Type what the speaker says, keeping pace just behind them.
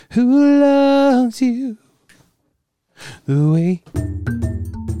who loves you the way.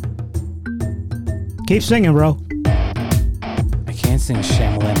 Keep singing, bro. I can't sing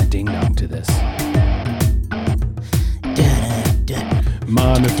Shamalama Ding Dong to this.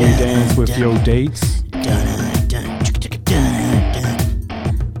 Mom, if we dance with your dates.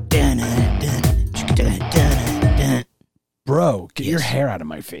 Bro, get your hair out of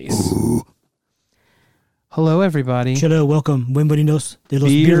my face. Ooh. Hello, everybody. Hello, welcome. Bienvenidos de los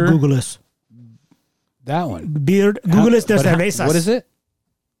Beer. Beer Googles. That one. Beer Googles de cervezas. What is it?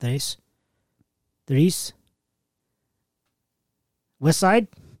 Tres. West Side?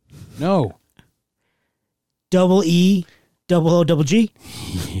 No. Double E, double O, double G?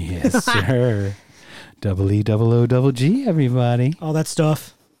 Yes, sir. Double E, double O, double G, everybody. All that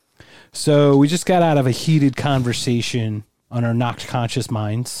stuff. So we just got out of a heated conversation on our knocked conscious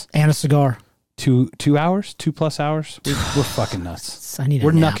minds. And a cigar. 2 hours? 2+ hours? We're fucking nuts. I need a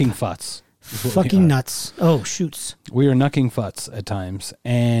We're nap. knucking futs. Fucking nuts. Oh, shoots. We are knucking futs at times.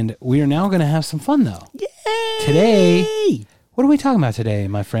 And we are now going to have some fun, though. Yay! Today, what are we talking about today,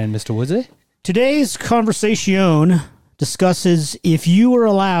 my friend, Mr. Woodsy? Today's conversation discusses if you were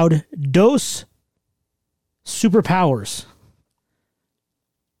allowed dos superpowers,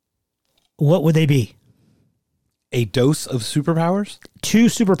 what would they be? A dose of superpowers? 2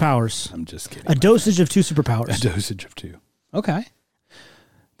 superpowers. I'm just kidding. A dosage of 2 superpowers. A dosage of 2. Okay.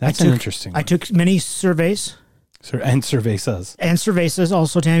 That's an interesting one. I took many surveys. And cervezas. And cervezas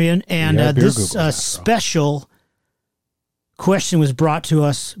also, Tamian. And this special question was brought to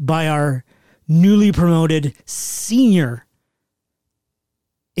us by our newly promoted senior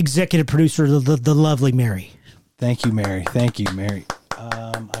executive producer, the lovely Mary. Thank you, Mary. Thank you, Mary.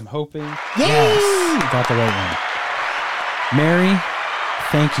 I'm hoping. Yay! Yes, got the right one. Mary,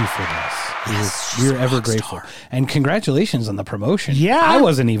 thank you for this. Yes, we're ever grateful. And congratulations on the promotion. Yeah. I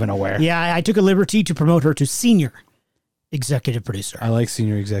wasn't even aware. Yeah, I took a liberty to promote her to senior executive producer. I like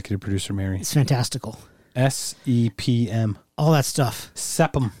senior executive producer Mary. It's fantastical. SEPM. All that stuff.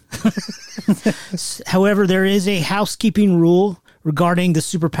 Sepum. However, there is a housekeeping rule regarding the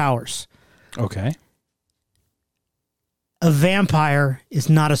superpowers. Okay. A vampire is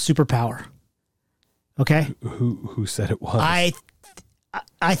not a superpower. Okay? Who said it was? I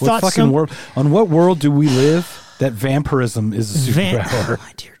what thought fucking world? On what world do we live that vampirism is a superpower? Oh,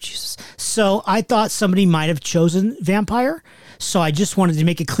 my dear Jesus. So I thought somebody might have chosen vampire. So I just wanted to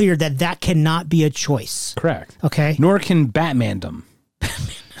make it clear that that cannot be a choice. Correct. Okay? Nor can Batmandom.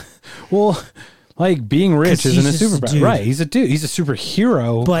 Well, like being rich isn't a superpower. Right. He's a dude. He's a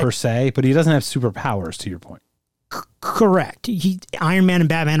superhero per se, but he doesn't have superpowers, to your point. Correct. Iron Man and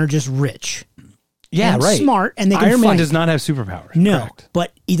Batman are just rich. Yeah, and right. Smart, and they can Iron fight. Man does not have superpowers. No, correct.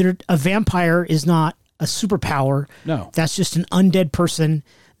 But either a vampire is not a superpower. No. That's just an undead person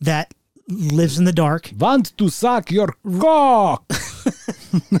that lives in the dark. Want to suck your cock.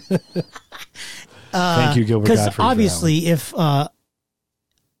 Thank you, Gilbert Godfrey. Because obviously, if I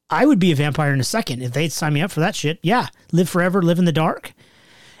would be a vampire in a second if they'd sign me up for that shit. Yeah, live forever, live in the dark,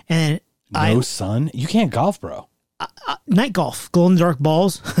 and no sun. You can't golf, bro. Night golf, glow in the dark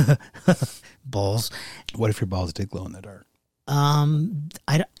balls, balls. What if your balls did glow in the dark?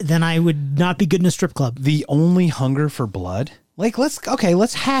 Then I would not be good in a strip club. The only hunger for blood. Like,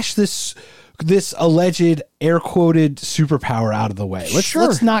 let's hash this alleged air quoted superpower out of the way.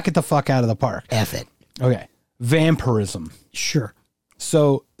 Let's knock it the fuck out of the park. F it. Okay, vampirism. Sure.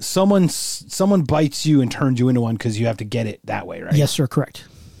 So someone bites you and turns you into one because you have to get it that way, right? Yes, sir. Correct.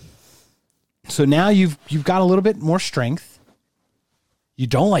 So now you've got a little bit more strength. You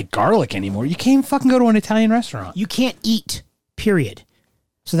don't like garlic anymore. You can't fucking go to an Italian restaurant. You can't eat. Period.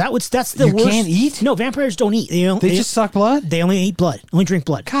 So that's the worst. You can't eat? No, vampires don't eat. They just suck blood? They only eat blood. Only drink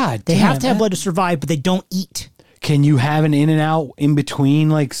blood. God They damn have to have man. blood to survive, but they don't eat. Can you have an in and out in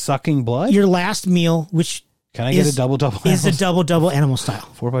between, like sucking blood? Your last meal, which Can I get a double is a double animal style.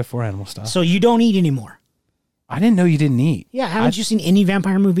 4x4 animal style. So you don't eat anymore. I didn't know you didn't eat. Yeah, haven't you seen any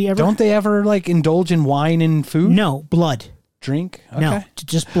vampire movie ever? Don't they ever like indulge in wine and food? No, blood. Drink? Okay. No,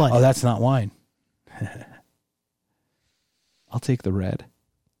 just blood. Oh, that's not wine. I'll take the red.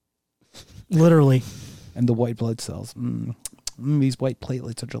 Literally. And the white blood cells. These white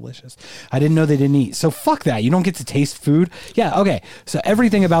platelets are delicious. I didn't know they didn't eat. So fuck that. You don't get to taste food. Yeah, okay. So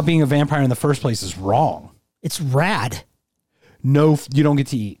everything about being a vampire in the first place is wrong. It's rad. No, you don't get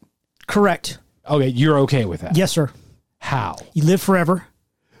to eat. Correct. Okay, you're okay with that? Yes, sir. How? You live forever.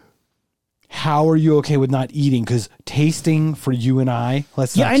 How are you okay with not eating? Because tasting for you and I,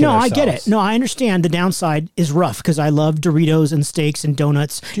 let's not Yeah, I kid know. I ourselves. get it. No, I understand the downside is rough because I love Doritos and steaks and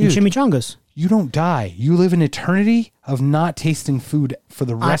donuts and chimichangas. You don't die. You live an eternity of not tasting food for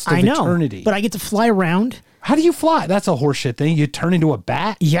the rest of eternity. But I get to fly around. How do you fly? That's a horseshit thing. You turn into a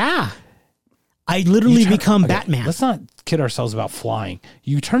bat? Yeah. I literally become Batman. Let's not kid ourselves about flying.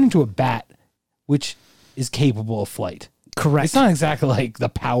 You turn into a bat, which is capable of flight. Correct. It's not exactly like the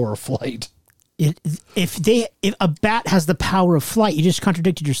power of flight. If a bat has the power of flight, you just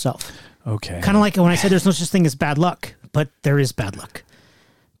contradicted yourself. Okay. Kind of like when I said there's no such thing as bad luck, but there is bad luck,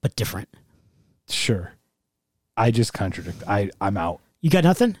 but different. Sure. I just contradict. I'm out. You got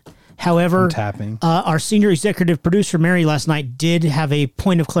nothing? However, I'm tapping. Our senior executive producer, Mary, last night did have a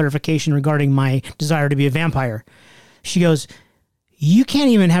point of clarification regarding my desire to be a vampire. She goes, you can't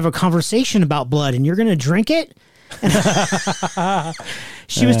even have a conversation about blood and you're going to drink it?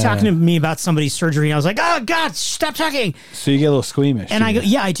 She was talking to me about somebody's surgery. And I was like, oh, God, stop talking. So you get a little squeamish. And I go,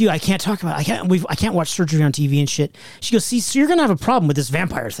 yeah, I do. I can't talk about it. I can't watch surgery on TV and shit. She goes, see, so you're going to have a problem with this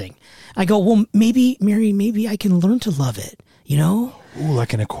vampire thing. I go, well, maybe, Mary, maybe I can learn to love it, you know? Ooh,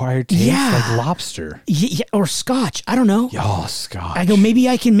 like an acquired taste, like lobster. Yeah, or scotch. I don't know. Oh, scotch. I go, maybe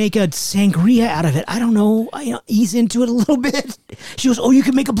I can make a sangria out of it. I don't know. Ease into it a little bit. She goes, oh, you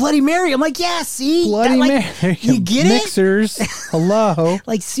can make a Bloody Mary. I'm like, yeah, see? Bloody Mary. You get Mixers. Hello.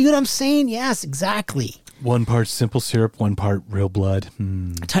 Like, see what I'm saying? Yes, exactly. 1 part simple syrup, 1 part real blood.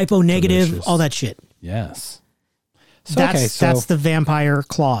 Typo negative, delicious. all that shit. Yes. So, that's the vampire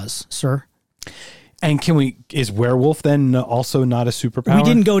clause, sir. And is werewolf then also not a superpower? We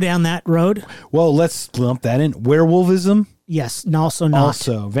didn't go down that road. Well, let's lump that in. Werewolfism? Yes, and also not.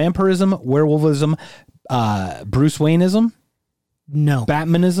 Also, vampirism, werewolfism, Bruce Wayneism? No.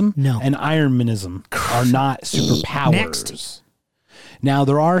 Batmanism? No. And Ironmanism are not superpowers. Next. Now,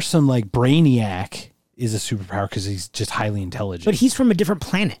 there are some like Brainiac is a superpower because he's just highly intelligent. But he's from a different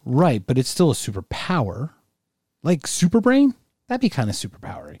planet. Right, but it's still a superpower. Like Superbrain? That'd be kind of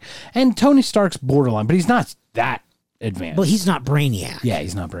superpowery. And Tony Stark's borderline, but he's not that advanced. But he's not Brainiac. Yeah,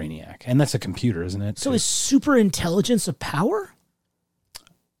 he's not Brainiac. And that's a computer, isn't it? So is super intelligence a power?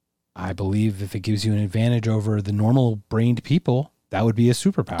 I believe if it gives you an advantage over the normal brained people, that would be a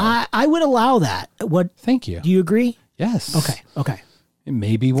superpower. I would allow that. What? Thank you. Do you agree? Yes. Okay. It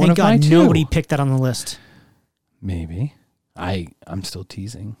may be one Thank of God mine too. nobody picked that on the list. Maybe. I'm still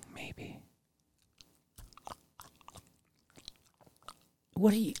teasing. Maybe.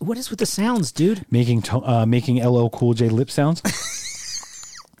 What is with the sounds, dude? Making LL Cool J lip sounds.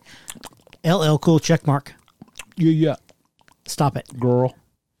 LL Cool check mark. Yeah. Stop it, Girl.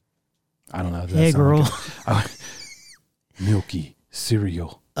 I don't know. Hey, girl. Milky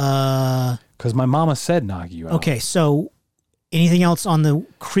cereal. Because my mama said knock you out. Okay, so anything else on the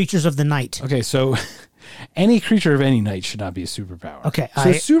creatures of the night? Okay, so any creature of any night should not be a superpower. Okay.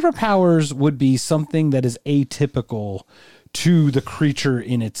 So superpowers would be something that is atypical to the creature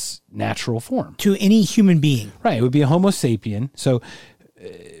in its natural form. To any human being. Right. It would be a Homo sapien. So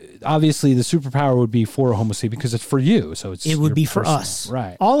obviously the superpower would be for a Homo sapien because it's for you. So it would be for us.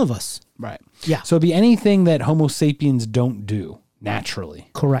 Right. All of us. Right. Yeah. So it'd be anything that Homo sapiens don't do naturally.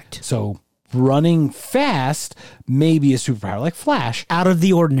 Correct. So running fast may be a superpower, like Flash. Out of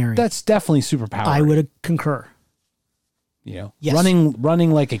the ordinary. That's definitely superpower. I would concur. You know, yes. running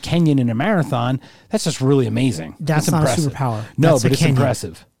like a Kenyan in a marathon, that's just really amazing. That's not impressive. A superpower. No, that's but it's Kenyan.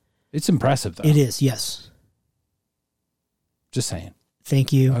 impressive. It's impressive, though. It is, yes. Just saying.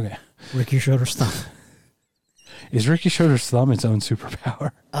 Thank you. Okay. Ricky Schroeder's thumb. Is Ricky Schroeder's thumb its own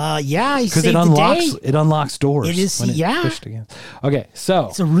superpower? Yeah, because it unlocks doors. It is, yeah. Pushed against. Okay, so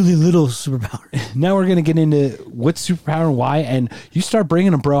it's a really little superpower. Now we're gonna get into what superpower and why, and you start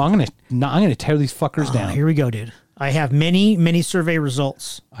bringing them, bro. I'm gonna tear these fuckers down. Here we go, dude. I have many survey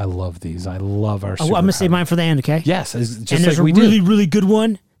results. I love these. I love our. I'm gonna save mine for the end. Okay. Yes, just and there's like a really good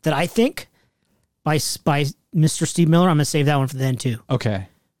one that I think by Mr. Steve Miller. I'm gonna save that one for the end too. Okay,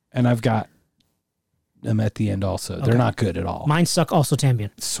 and I've got them at the end also. They're not good at all. Mine suck also Tambion.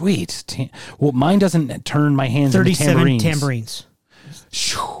 Sweet. Well, mine doesn't turn my hands into tambourines. 37 tambourines.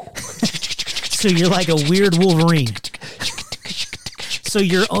 So you're like a weird Wolverine. So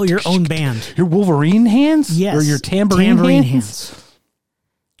you're your own band. Your Wolverine hands? Yes. Or your tambourine hands?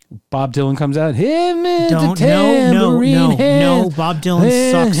 Bob Dylan comes out. Him No. Bob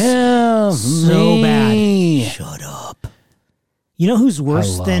Dylan sucks so bad. Shut up. You know who's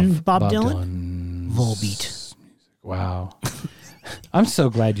worse than Bob Dylan? Volbeat. Wow. I'm so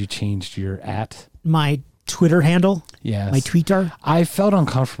glad you changed your my Twitter handle. Yes. My tweeter. I felt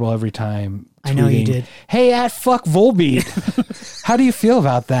uncomfortable every time tweeting, I know you did. Hey, @fuck Volbeat. How do you feel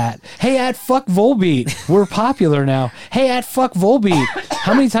about that? Hey, @fuck Volbeat. We're popular now. Hey, @fuck Volbeat.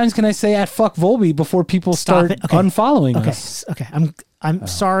 How many times can I say @fuck Volbeat before people start unfollowing us? Okay. I'm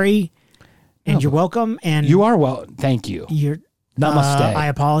sorry. And you're welcome. And you are well. Thank you. You're Namaste. I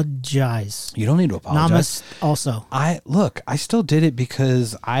apologize. You don't need to apologize. Namaste also. I still did it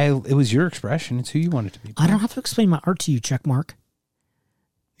because it was your expression. It's who you wanted to be. I don't have to explain my art to you, check mark.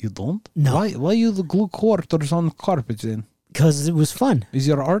 You don't? No. Why you glue quarters on the carpet then? Because it was fun. Is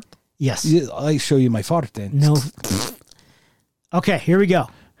your art? Yes. I show you my fart then. No. Okay, here we go.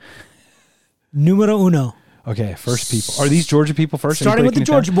 Numero uno. Okay, first people. Are these Georgia people first? Starting with the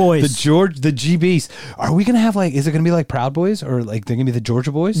Georgia boys. The GBs. Are we going to have is it going to be like Proud Boys or they're going to be the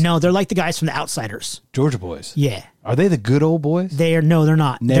Georgia boys? No, they're like the guys from the Outsiders. Georgia boys. Yeah. Are they the good old boys? They're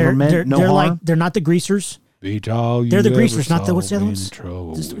not. Never meant no harm? They're not the greasers. They're the greasers, not the, what's the other ones?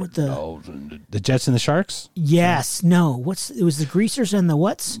 The Jets and the Sharks? Yes. No. It was the greasers and the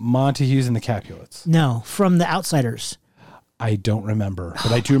what's? Monty Hughes and the Capulets. No, from the Outsiders. I don't remember,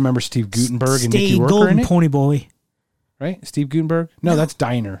 but I do remember Steve Gutenberg and Stay Mickey Rourke Golden in it. Pony Boy. Right? Steve Gutenberg? No, that's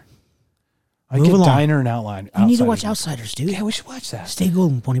Diner. I Move get along. Diner and Outline. You need to watch Outsiders, dude. Yeah, we should watch that. Stay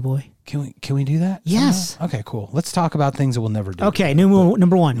Golden Pony Boy. Can we do that? Yes. Somehow? Okay, cool. Let's talk about things that we'll never do. Okay,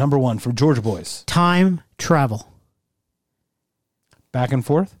 number one. Number one from Georgia boys. Time travel. Back and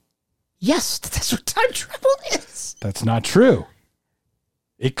forth? Yes, that's what time travel is. That's not true.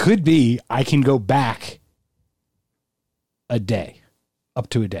 It could be I can go back a day. Up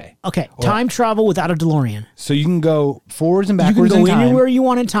to a day. Okay, time travel without a DeLorean. So you can go forwards and You backwards can go in time. anywhere you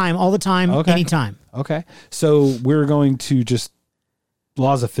want in time, all the time, anytime. Okay. So we're going to just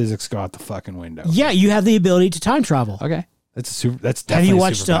laws of physics go out the fucking window. Yeah, you have the ability to time travel. Okay. That's Have definitely you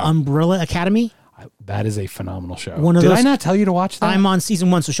watched Umbrella Academy? That is a phenomenal show. Did I not tell you to watch that? I'm on season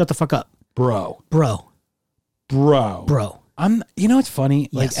 1, so shut the fuck up. Bro. It's funny.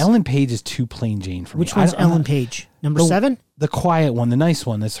 Yes. Like Ellen Page is too plain Jane for me. Which one's Ellen Page? Number 7? The quiet one, the nice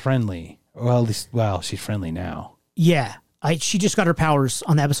one that's friendly. Well, at least, she's friendly now. Yeah. She just got her powers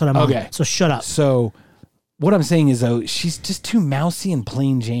on the episode I'm on. So shut up. So what I'm saying is, though, she's just too mousy and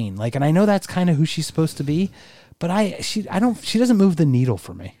plain Jane. And I know that's kind of who she's supposed to be, but she doesn't move the needle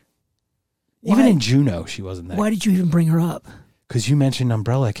for me. Even in Juno, she wasn't there. Why did you even bring her up? Because you mentioned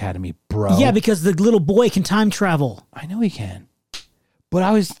Umbrella Academy, bro. Yeah, because the little boy can time travel. I know he can.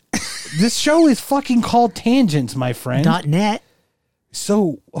 But this show is fucking called Tangents, my friend. .net.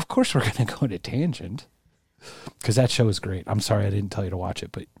 So, of course we're going to go to Tangent. Because that show is great. I'm sorry I didn't tell you to watch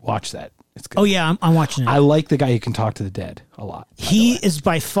it, but watch that. It's good. Oh, yeah, I'm watching it. I like the guy who can talk to the dead a lot. He is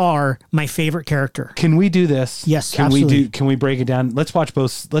by far my favorite character. Can we do this? Yes, absolutely. Can we break it down? Let's watch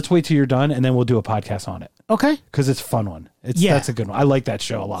both. Let's wait till you're done, and then we'll do a podcast on it. Okay. Because it's a fun one. That's a good one. I like that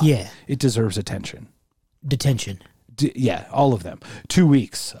show a lot. Yeah. It deserves attention. Detention. Yeah, all of them. 2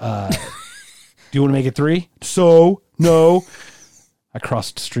 weeks. Do you want to make it 3? So, no. I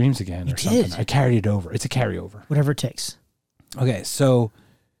crossed streams again or something. I carried it over. It's a carryover. Whatever it takes. Okay, so.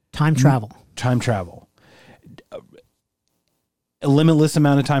 Time travel. A limitless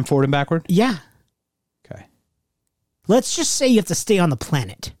amount of time forward and backward? Yeah. Okay. Let's just say you have to stay on the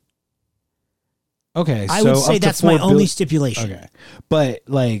planet. Okay, I would say that's my only stipulation. Okay. But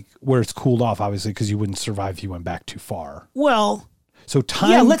where it's cooled off, obviously, because you wouldn't survive if you went back too far. Well. So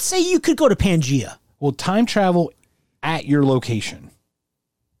time. Yeah, let's say you could go to Pangea. Well, time travel at your location.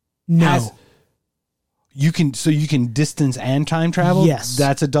 No. You can distance and time travel? Yes.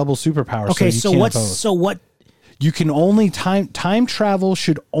 That's a double superpower. Okay, so what? You can only time travel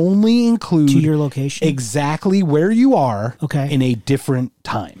should only include to your location. Exactly where you are in a different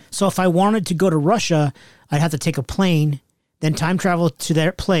time. So if I wanted to go to Russia, I'd have to take a plane, then time travel to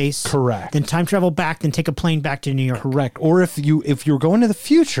their place. Correct. Then time travel back, then take a plane back to New York. Correct. Or if you're going to the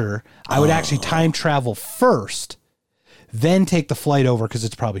future, I would actually time travel first, then take the flight over because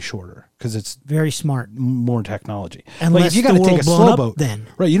it's probably shorter because it's very smart, more technology. Unless if you got to take a slow boat, then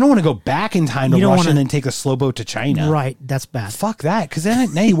right? You don't want to go back in time to Russia and then take a slow boat to China, right? That's bad. Fuck that, because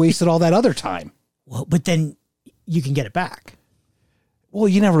then now you wasted all that other time. Well, but then you can get it back. Well,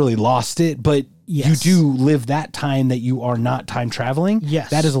 you never really lost it, but you do live that time that you are not time traveling.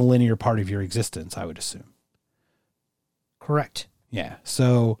 Yes, that is a linear part of your existence, I would assume. Correct. Yeah.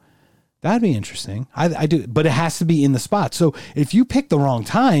 So. That'd be interesting. I do, but it has to be in the spot. So if you pick the wrong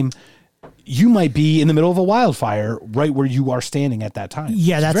time, you might be in the middle of a wildfire right where you are standing at that time.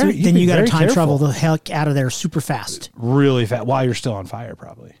 Yeah, then you got to time travel the heck out of there super fast. Really fast, while you're still on fire,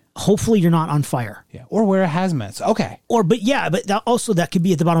 probably. Hopefully you're not on fire. Yeah, or wear a hazmat. Okay. But that could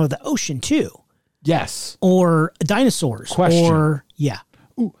be at the bottom of the ocean too. Yes. Or dinosaurs. Question. Or, yeah.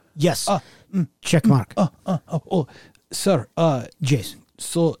 Ooh. Yes. Check mark. Sir. Jason.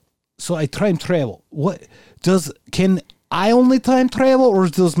 So I time travel. Can I only time travel, or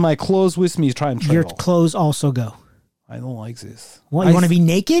does my clothes with me time travel? Your clothes also go. I don't like this. What, you want to be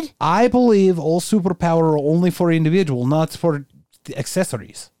naked? I believe all superpower are only for individual, not for the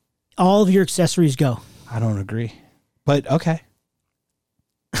accessories. All of your accessories go. I don't agree. But okay.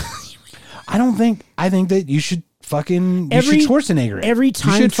 I think that you should fucking you should Schwarzenegger it. Every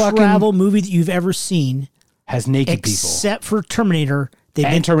time travel movie that you've ever seen has naked people. Except for Terminator.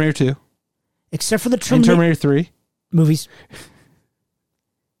 And Terminator 2. Except for the Terminator 3. Movies.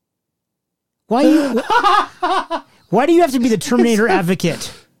 Why do you have to be the Terminator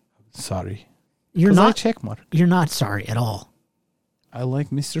advocate? Sorry. You're not check mark. You're not sorry at all. I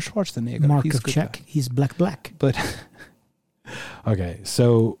like Mr. Schwarzenegger. Mark of check. Guy. He's black. But okay,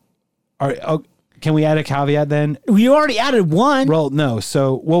 so can we add a caveat then? We already added one. Well, no.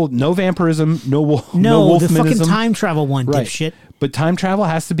 So, no vampirism, no wolfmanism. The fucking time travel one, right. dipshit. But time travel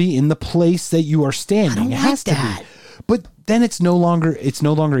has to be in the place that you are standing. It has to be. But then it's no longer a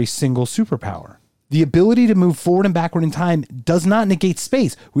single superpower. The ability to move forward and backward in time does not negate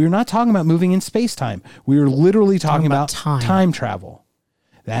space. We are not talking about moving in space-time. We are literally talking about time travel.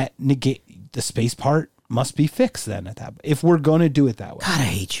 That negate the space part must be fixed then at that. If we're going to do it that way. God, I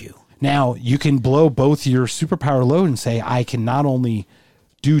hate you. Now, you can blow both your superpower load and say, I can not only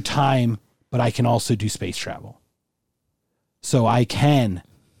do time, but I can also do space travel. So I can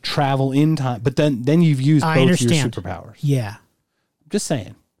travel in time, but then you've used both your superpowers. Yeah. Just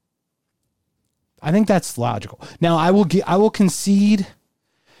saying. I think that's logical. Now, I will concede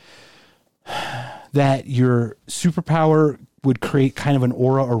that your superpower would create kind of an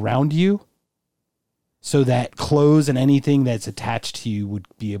aura around you so that clothes and anything that's attached to you would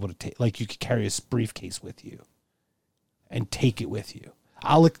be able to take, like you could carry a briefcase with you and take it with you.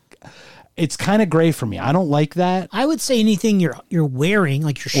 It's kind of gray for me. I don't like that. I would say anything you're wearing,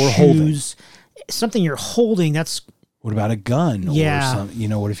 like your shoes, holding. Something you're holding. That's. What about a gun? Yeah. Or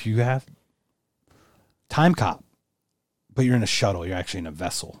something? What if you have Time Cop, but you're in a shuttle? You're actually in a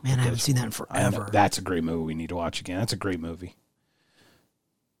vessel. Man, I haven't seen that in forever. That's a great movie. We need to watch again. That's a great movie.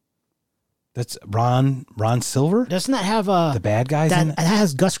 That's Ron Silver. Doesn't that have the bad guys in it? That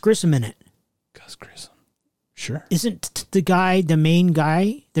has Gus Grissom in it. Gus Grissom. Sure. Isn't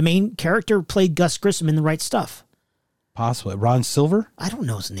the main character played Gus Grissom in The Right Stuff? Possibly. Ron Silver? I don't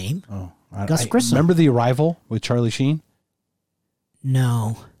know his name. Oh, Gus Grissom. Remember The Arrival with Charlie Sheen?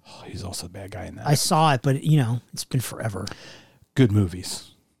 No. Oh, he's also the bad guy in that. I saw it, but it's been forever. Good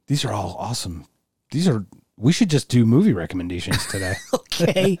movies. These are all awesome. We should just do movie recommendations today.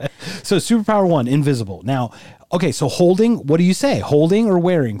 Okay. So superpower 1, invisible. Now, okay, so holding, what do you say? Holding or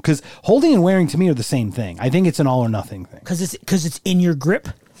wearing? Because holding and wearing to me are the same thing. I think it's an all or nothing thing. Because it's in your grip?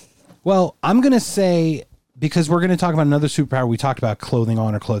 Well, I'm going to say, because we're going to talk about another superpower, we talked about clothing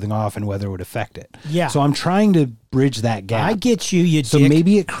on or clothing off and whether it would affect it. Yeah. So I'm trying to bridge that gap. I get you So dick.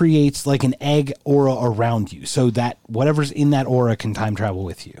 maybe it creates like an egg aura around you so that whatever's in that aura can time travel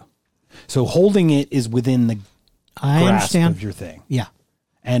with you. So holding it is within the grasp of your thing. Yeah.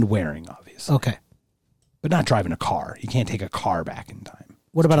 And wearing, obviously. Okay. But not driving a car. You can't take a car back in time.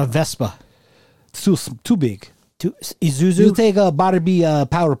 What about a Vespa? It's too big. Isuzu? You take a Barbie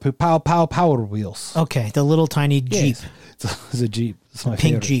power wheels. Okay, the little tiny Jeep. Yes. It's a Jeep. It's my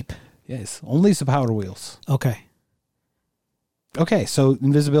pink favorite. Jeep. Yes, only the power wheels. Okay. Okay, so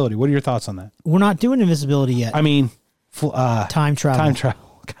invisibility. What are your thoughts on that? We're not doing invisibility yet. I mean, time travel. Time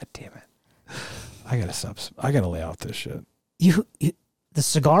travel. God damn it. I gotta stop. I gotta lay out this shit. You the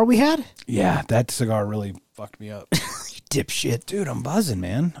cigar we had? Yeah, that cigar really fucked me up. Dipshit. Dude, I'm buzzing,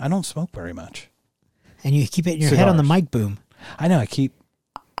 man. I don't smoke very much. And you keep hitting your head on the mic boom. I know. You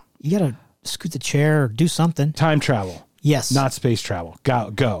gotta scoot the chair or do something. Time travel. Yes. Not space travel.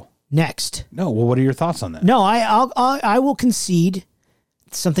 Go. Next. No. Well, what are your thoughts on that? No, I will concede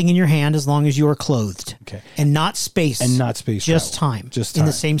something in your hand as long as you are clothed. Okay. And not space. Just travel. time. Just time. In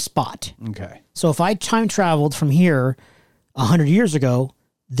the same spot. Okay. So if I time traveled from here 100 years ago,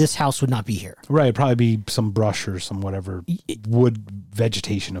 this house would not be here. Right. It'd probably be some brush or some whatever wood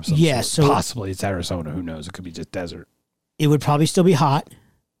vegetation of some sort. So possibly it's Arizona. Who knows? It could be just desert. It would probably still be hot.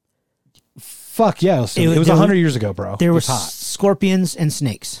 Fuck yeah. It was 100 years ago, bro. There was hot. Scorpions and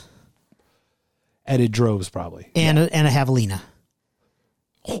snakes. Headed droves, probably. And a javelina.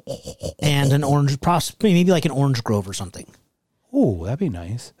 And an orange, maybe like an orange grove or something. Oh, that'd be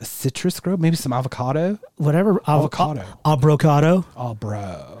nice. A citrus grove, maybe some avocado. Whatever. Avocado. Abrocado. Oh,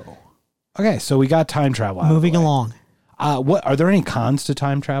 bro. Okay, so we got time travel. Moving along. What are there any cons to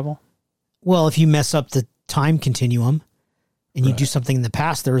time travel? Well, if you mess up the time continuum and you do something in the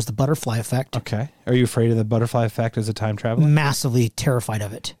past, there is the butterfly effect. Okay. Are you afraid of the butterfly effect as a time traveler? Massively terrified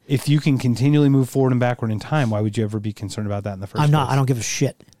of it. If you can continually move forward and backward in time, why would you ever be concerned about that in the first place? I'm not. I don't give a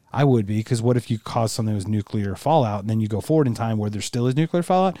shit. I would be, because what if you cause something with nuclear fallout and then you go forward in time where there still is nuclear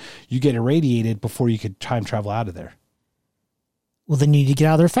fallout? You get irradiated before you could time travel out of there. Well, then you need to get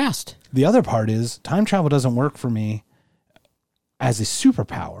out of there fast. The other part is time travel doesn't work for me as a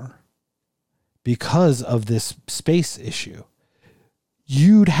superpower because of this space issue.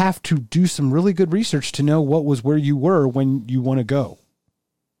 You'd have to do some really good research to know what was where you were when you want to go.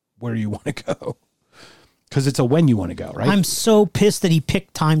 Where you want to go. Because it's a when you want to go, right? I'm so pissed that he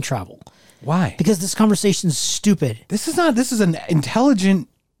picked time travel. Why? Because this conversation's stupid. This is an intelligent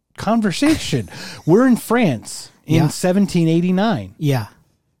conversation. We're in France in 1789. Yeah.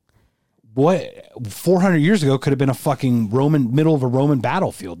 What 400 years ago could have been a fucking middle of a Roman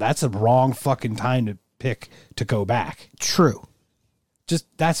battlefield. That's a wrong fucking time to pick to go back. True. Just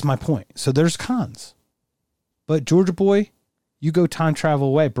that's my point. So there's cons. But Georgia boy, you go time travel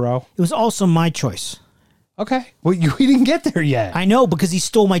away, bro. It was also my choice. Okay. Well, we didn't get there yet. I know, because he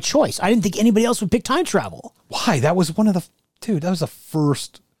stole my choice. I didn't think anybody else would pick time travel. Why? That was one of the... Dude, that was the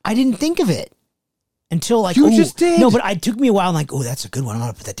first... I didn't think of it until like... You just did. No, but it took me a while. I'm like, oh, that's a good one. I'm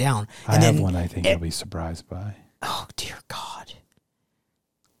going to put that down. And I have one I think you'll be surprised by. Oh, dear God.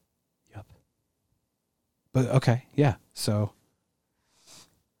 Yep. But, okay. Yeah. So...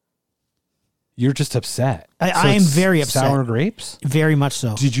 You're just upset. I am very upset. Sour grapes? Very much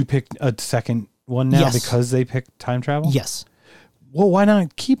so. Did you pick a second one now because they picked time travel? Yes. Well, why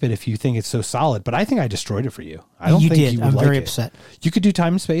not keep it if you think it's so solid? But I think I destroyed it for you. I don't think you would I'm like very it. upset. You could do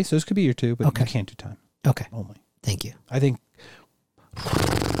time and space. Those could be your two, but you can't do time. Okay. Only. Thank you. I think...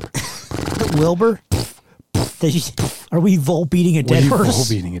 Wilbur? Are we beating a dead horse?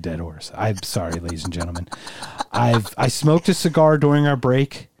 Beating a dead horse. I'm sorry, ladies and gentlemen. I smoked a cigar during our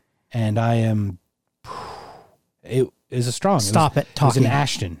break, and I am... It is a strong. Stop it talking. It was an talking.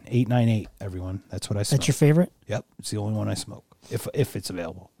 Ashton 898, everyone. That's what I smoked. That's your favorite? Yep. It's the only one I smoke, if it's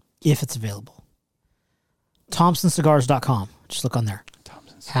available. If it's available. ThompsonCigars.com. Just look on there.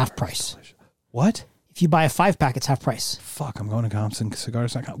 Thompson's half price. What? If you buy a 5-pack, it's half price. Fuck, I'm going to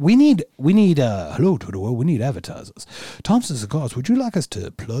ThompsonCigars.com. We need hello to the world. We need advertisers. Thompson Cigars, would you like us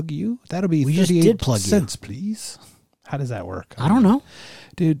to plug you? That'll be we just did plug cents, please. How does that work? I don't know.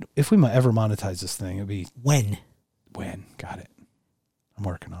 Dude, if we might ever monetize this thing, it'd be... When? Got it. I'm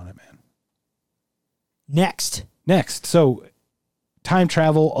working on it, man. Next. So, time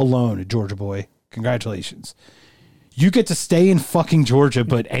travel alone, Georgia boy. Congratulations. You get to stay in fucking Georgia,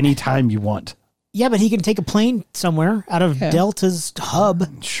 but anytime you want. Yeah, but he can take a plane somewhere out of Delta's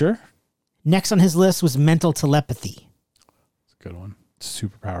hub. Sure. Next on his list was mental telepathy. It's a good one.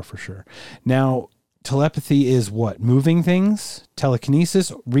 Superpower for sure. Now, telepathy is what? Moving things?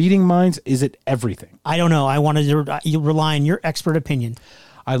 Telekinesis? Reading minds? Is it everything? I don't know. I wanted to rely on your expert opinion.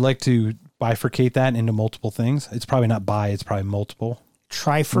 I'd like to bifurcate that into multiple things. It's probably not it's probably multiple.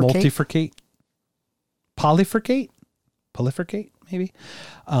 Trifurcate? Multifurcate? Polyfurcate, maybe?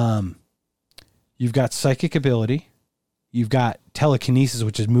 You've got psychic ability. You've got telekinesis,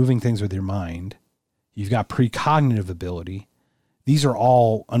 which is moving things with your mind. You've got precognitive ability. These are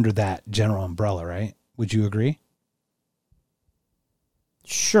all under that general umbrella, right? Would you agree?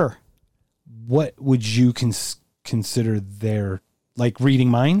 Sure. What would you consider their, like reading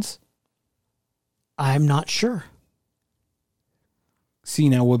minds? I'm not sure. See,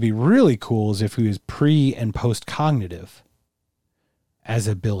 now what would be really cool is if he was pre and post cognitive as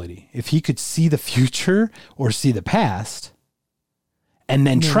ability. If he could see the future or see the past and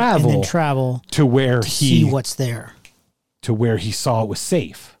then travel to where see what's there. To where he saw it was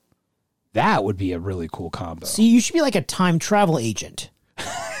safe. That would be a really cool combo. See, you should be like a time travel agent.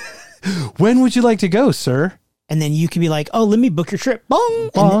 When would you like to go, sir? And then you can be like, oh, let me book your trip. Bong!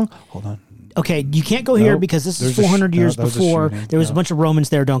 Bong. Hold on. Okay, you can't go here because this is 400 years before. There was a bunch of Romans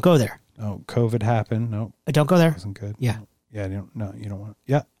there. Don't go there. Oh, COVID happened. No. Don't go there. Wasn't good. Yeah. Yeah, you don't want.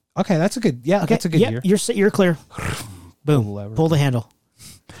 Yeah. Okay, that's a good. Yeah, okay. That's a good year. You're clear. Boom. Pull the handle.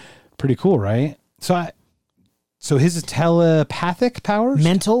 Pretty cool, right? So his telepathic powers?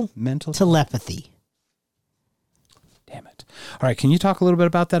 Mental telepathy. Damn it. All right, can you talk a little bit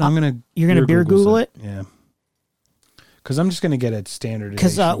about that? You're gonna beer Google it? Yeah. Because I'm just gonna get a standard.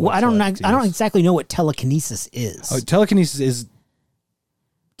 Because I don't exactly know what telekinesis is. Oh, telekinesis is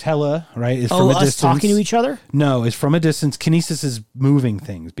right? Is from a us distance. Talking to each other? No, it's from a distance. Kinesis is moving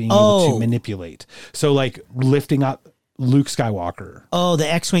things, being able to manipulate. So like lifting up Luke Skywalker. Oh,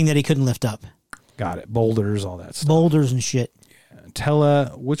 the X-Wing that he couldn't lift up. Got it. Boulders, all that stuff. Boulders and shit. Yeah.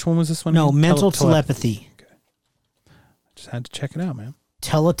 Which one was this one? No, mental telepathy. Okay. I just had to check it out, man.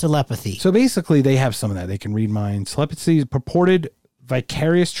 Telepathy. So basically, they have some of that. They can read minds. Telepathy is purported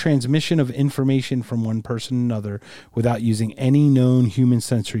vicarious transmission of information from one person to another without using any known human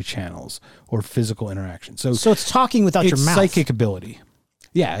sensory channels or physical interaction. So it's talking without your mouth. Psychic ability.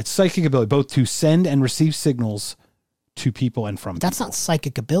 Yeah, it's psychic ability, both to send and receive signals to people and from That's people. not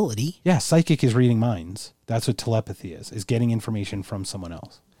psychic ability. Yeah, psychic is reading minds. That's what telepathy is getting information from someone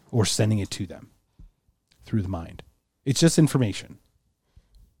else or sending it to them through the mind. It's just information.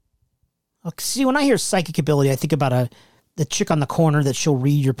 See, when I hear psychic ability, I think about the chick on the corner that she'll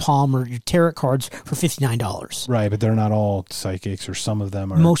read your palm or your tarot cards for $59. Right, but they're not all psychics, or some of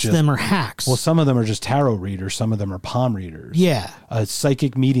them are. Most of them are hacks. Well, some of them are just tarot readers. Some of them are palm readers. Yeah. A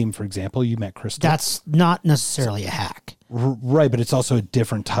psychic medium, for example, you met Crystal. That's not necessarily a hack. Right, but it's also a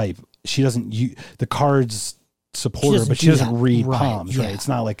different type. She doesn't use the cards support her, but she do doesn't that. read Right, palms. yeah. Right, it's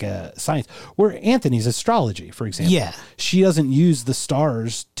not like a science. Where Anthony's astrology, for example. Yeah. She doesn't use the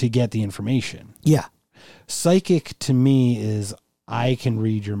stars to get the information. Yeah. Psychic to me is I can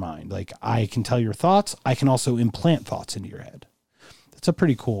read your mind. Like I can tell your thoughts. I can also implant thoughts into your head. It's a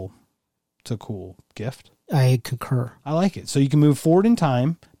cool gift. I concur. I like it. So you can move forward in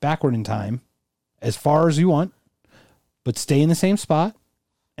time, backward in time, as far as you want, but stay in the same spot,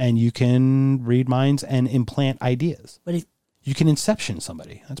 and you can read minds and implant ideas. But you can inception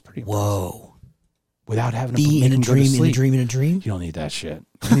somebody. That's pretty impressive. Whoa. Without having Be to in a go to dream, in a sleep. dream, in a dream. You don't need that shit.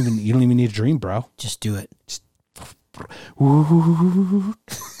 You don't even need a dream, bro. Just do it.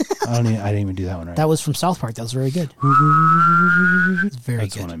 I didn't even do that one right. That was from South Park. That was very good. It's very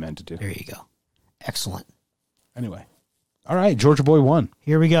That's good. what I meant to do. There you go. Excellent. Anyway. All right. Georgia Boy 1.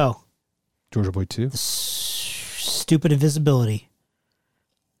 Here we go. Georgia Boy 2. Stupid invisibility.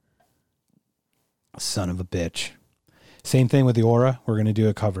 Son of a bitch. Same thing with the aura. We're going to do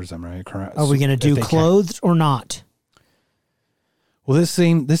it covers them, right? Are we going to do clothed or not? Well,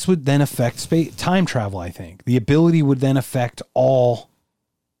 this would then affect time travel, I think. The ability would then affect all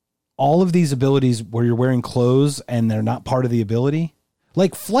of these abilities where you're wearing clothes and they're not part of the ability.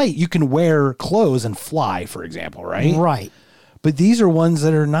 Like flight, you can wear clothes and fly, for example, right? Right. But these are ones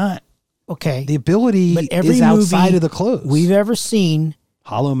that are not. Okay. The ability But every is outside movie of the clothes. we've ever seen.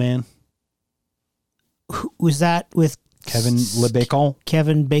 Hollow Man. Was that with Kevin LeBacon?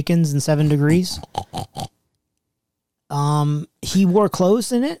 Kevin Bacon's in 7 Degrees? He wore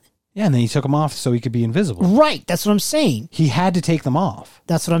clothes in it? Yeah, and then he took them off so he could be invisible. Right. That's what I'm saying. He had to take them off.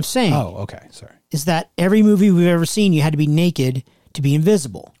 That's what I'm saying. Oh, okay. Sorry. Is that every movie we've ever seen, you had to be naked to be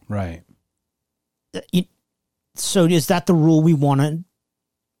invisible. Right. So is that the rule we want to?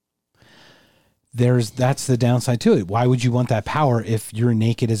 That's the downside to it. Why would you want that power if you're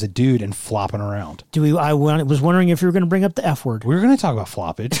naked as a dude and flopping around? I was wondering if you were going to bring up the F word. We were going to talk about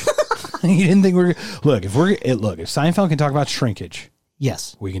floppage. You didn't think if Seinfeld can talk about shrinkage,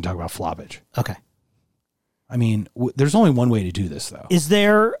 Yes. we can talk about floppage. Okay. I mean, there's only one way to do this, though. Is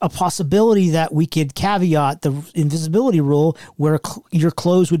there a possibility that we could caveat the invisibility rule where your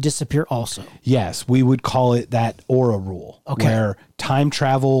clothes would disappear also? Yes, we would call it that aura rule. Okay. Where time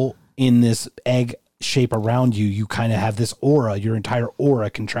travel in this egg shape around you, you kind of have this aura. Your entire aura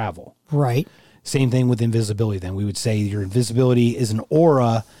can travel. Right. Same thing with invisibility. Then we would say your invisibility is an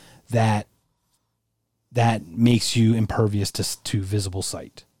aura that makes you impervious to visible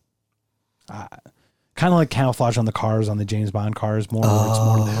sight. Kind of like camouflage on the cars, on the James Bond cars, more where it's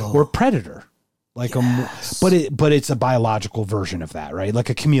more or Predator, like but it's a biological version of that, right? Like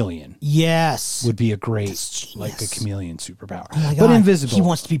a chameleon. Yes. Would be a great like a chameleon superpower. Oh my God. But invisible. He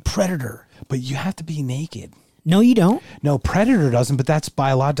wants to be Predator. But you have to be naked. No, you don't. No, Predator doesn't, but that's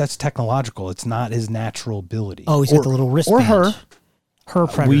that's technological. It's not his natural ability. Oh, he's got the little wristband. Or her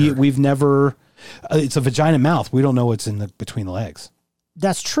Predator. We've never. It's a vagina mouth. We don't know what's in the between the legs.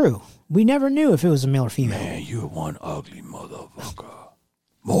 That's true. We never knew if it was a male or female. Man, you're one ugly motherfucker.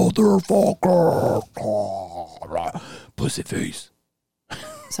 Motherfucker. Pussy face.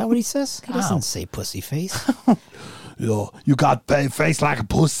 Is that what he says? He doesn't say pussy face. Yo, you got face like a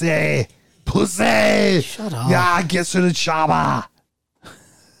pussy. Pussy. Shut up. Yeah, get to the chopper.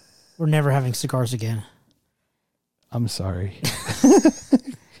 We're never having cigars again. I'm sorry.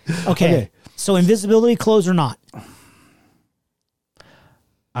 Okay. So invisibility, clothes or not?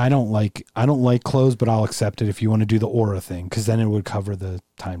 I don't like clothes, but I'll accept it if you want to do the aura thing, because then it would cover the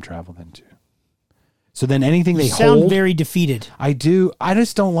time travel then too. So then anything they sound hold, very defeated. I do. I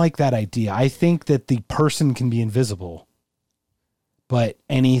just don't like that idea. I think that the person can be invisible, but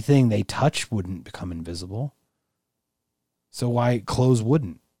anything they touch wouldn't become invisible. So why clothes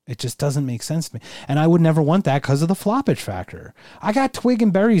wouldn't? It just doesn't make sense to me. And I would never want that because of the floppage factor. I got twig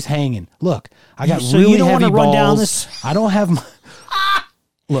and berries hanging. Look, I got So really you don't heavy want to run balls. down this? I don't have my...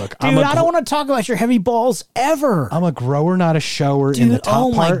 Look, Dude, I don't want to talk about your heavy balls ever. I'm a grower, not a shower. Dude, in the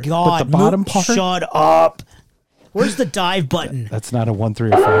top my part, God. but the bottom part. Shut up. Where's the dive button? That's not a $1,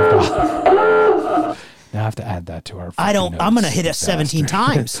 $3, or $5. Now I have to add that to our. I'm going to hit it 17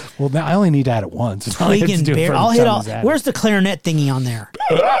 times. Well, now I only need to add it once. Twig and bear. I'll hit all. Where's the clarinet thingy on there?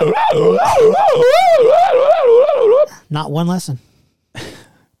 Not one lesson.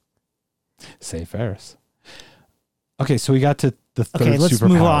 Say Ferris. Okay, so we got to the third. Okay, let's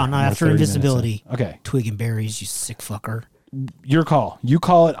move on after invisibility. Okay. Twig and berries, you sick fucker. Your call. You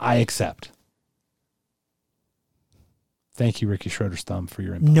call it, I accept. Thank you, Ricky Schroeder's thumb, for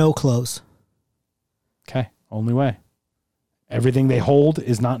your input. No clothes. Okay, only way. Everything they hold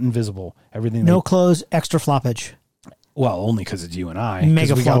is not invisible. Everything. No clothes, extra floppage. Well, only because it's you and I.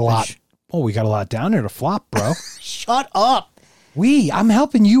 Mega we floppage. got a lot. Oh, we got a lot down there to flop, bro. Shut up. I'm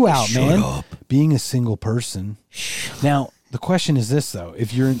helping you out, Shut man. up. Being a single person. Now, the question is this, though.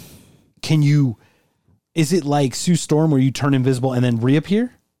 If you're, is it like Sue Storm where you turn invisible and then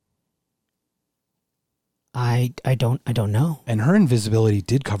reappear? I don't know. And her invisibility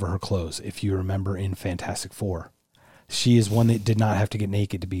did cover her clothes, if you remember in Fantastic Four. She is one that did not have to get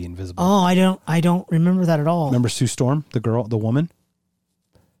naked to be invisible. Oh, I don't remember that at all. Remember Sue Storm, the woman?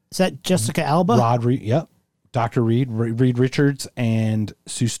 Is that Jessica Alba? Rod Reed, yep. Dr. Reed Richards, and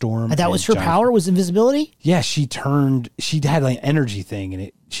Sue Storm. And that was her power, was invisibility? Yeah, she had like an energy thing, and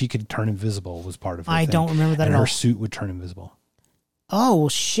she could turn invisible was part of her I thing. don't remember that and at all. her suit would turn invisible. Oh, well,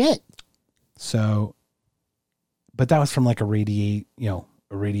 shit. So, but that was from like a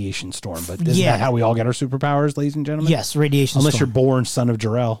radiation storm. But isn't that how we all get our superpowers, ladies and gentlemen? Yes, radiation Unless storm. you're born son of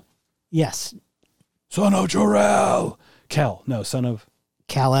Jor-El. Yes. Son of Jor-El. Son of...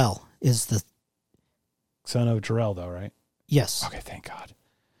 Kal-El is the... Son of Jor-El, though, right? Yes. Okay, thank God.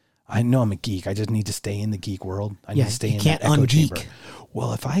 I know I'm a geek. I just need to stay in the geek world. I need to stay in can't that echo un-geek. chamber.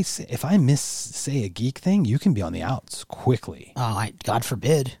 Well, if I say a geek thing, you can be on the outs quickly. Oh, God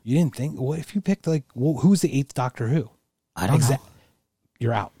forbid. You didn't think? What if you picked who's the 8th Doctor Who? I don't know.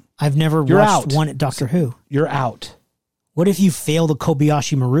 You're out. I've never watched one at Doctor Who. You're out. What if you fail the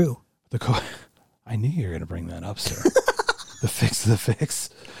Kobayashi Maru? I knew you were going to bring that up, sir. The fix.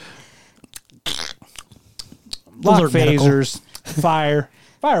 Lock phasers. Fire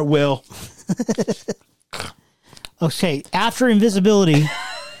will. Okay, after invisibility.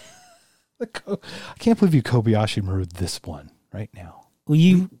 I can't believe you Kobayashi Maru this one right now.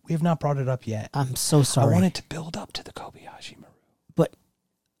 We have not brought it up yet. I'm so sorry. I wanted to build up to the Kobayashi Maru. But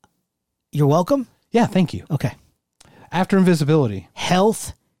you're welcome? Yeah, thank you. Okay. After invisibility.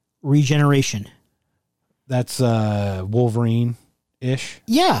 Health regeneration. That's Wolverine-ish.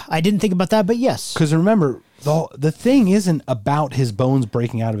 Yeah, I didn't think about that, but yes. Because remember, the thing isn't about his bones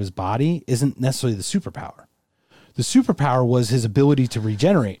breaking out of his body, isn't necessarily the superpower. The superpower was his ability to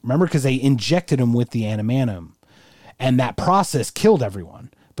regenerate. Remember, because they injected him with the animanum, and that process killed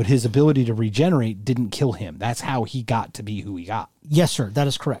everyone. But his ability to regenerate didn't kill him. That's how he got to be who he got. Yes, sir. That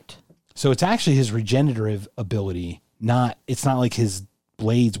is correct. So it's actually his regenerative ability. It's not like his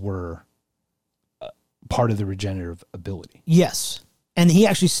blades were part of the regenerative ability. Yes. And he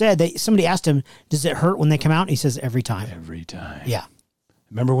actually said that somebody asked him, does it hurt when they come out? And he says, every time. Every time. Yeah.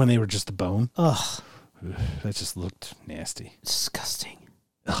 Remember when they were just the bone? Ugh. That just looked nasty. Disgusting.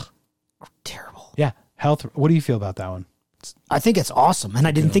 Ugh. Terrible. Yeah. Health. What do you feel about that one? I think it's awesome. And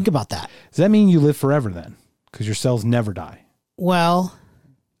I didn't think about that. Does that mean you live forever then? Because your cells never die. Well,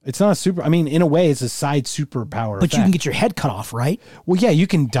 it's not a super. I mean, in a way, it's a side superpower. But you can get your head cut off, right? Well, yeah, you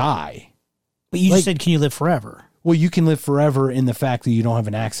can die. But you just said, can you live forever? Well, you can live forever in the fact that you don't have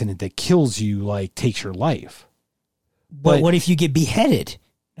an accident that kills you, takes your life. But what if you get beheaded?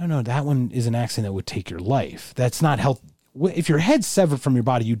 No, that one is an accident that would take your life. That's not health. If your head's severed from your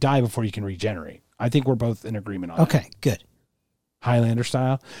body, you die before you can regenerate. I think we're both in agreement on that. Okay, good. Highlander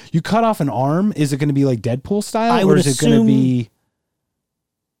style. You cut off an arm. Is it going to be like Deadpool style? Or is it going to be...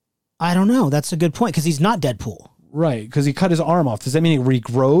 I don't know. That's a good point because he's not Deadpool. Right, because he cut his arm off. Does that mean it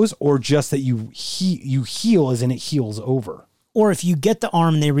regrows or just that you heal as in it heals over? Or if you get the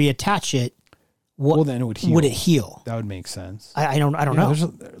arm and they reattach it, then it would heal. Would it heal? That would make sense. I don't know. There's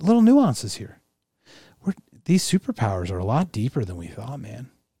little nuances here. These superpowers are a lot deeper than we thought, man.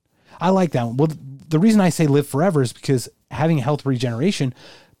 I like that one. Well, the reason I say live forever is because having health regeneration,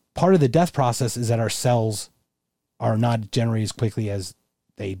 part of the death process is that our cells are not generated as quickly as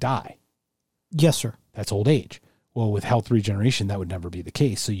they die. Yes, sir. That's old age. Well, with health regeneration, that would never be the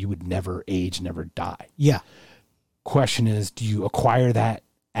case. So you would never age, never die. Yeah. Question is, do you acquire that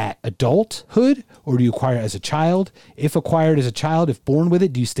at adulthood or do you acquire it as a child? If acquired as a child, if born with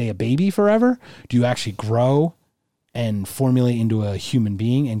it, do you stay a baby forever? Do you actually grow and formulate into a human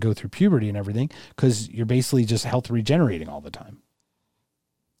being and go through puberty and everything, because you're basically just health regenerating all the time.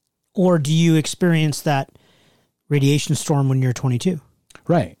 Or do you experience that radiation storm when you're 22?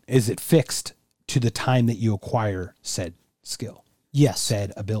 Right. Is it fixed to the time that you acquire said skill? Yes.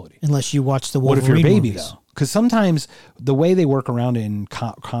 Said ability. Unless you watch the What Wolverine if you're a baby, movies. though? Because sometimes the way they work around it in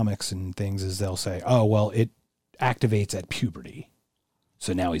comics and things is they'll say, oh, well, it activates at puberty.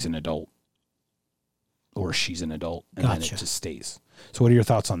 So now he's an adult. Or she's an adult. And then it just stays. So what are your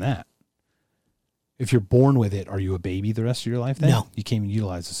thoughts on that? If you're born with it, are you a baby the rest of your life then? No. You can't even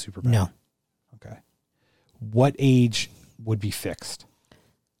utilize the superpower? No. Okay. What age would be fixed?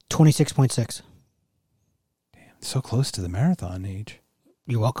 26.6. Damn, so close to the marathon age.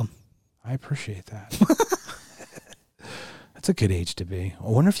 You're welcome. I appreciate that. That's a good age to be. I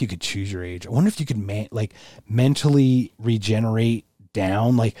wonder if you could choose your age. I wonder if you could mentally regenerate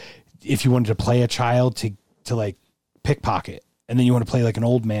down. Like if you wanted to play a child to like pickpocket, and then you want to play like an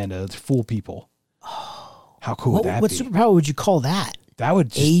old man to fool people. Oh, how cool would that be? What superpower would you call that? That would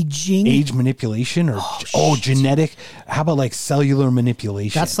just aging, age manipulation, or genetic. How about like cellular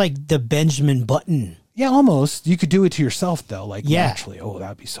manipulation? That's like the Benjamin Button. Yeah, almost. You could do it to yourself though, like yeah. naturally. Oh,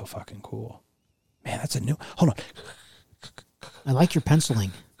 that'd be so fucking cool. Man, that's a new. Hold on. I like your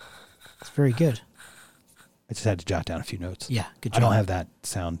penciling. It's very good. I just had to jot down a few notes. Yeah, good job. I don't have that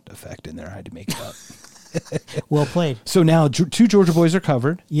sound effect in there. I had to make it up. Well played. So now two Georgia boys are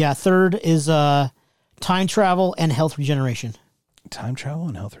covered. Yeah, third is time travel and health regeneration. Time travel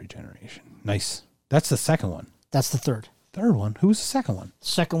and health regeneration. Nice. That's the second one. That's the third. Third one. Who was the second one?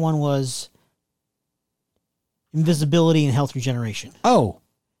 Second one was invisibility and health regeneration. Oh.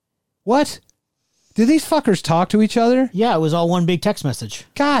 What? Did these fuckers talk to each other? Yeah, it was all one big text message.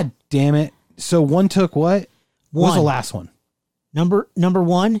 God damn it. So one took what? What was the last one? Number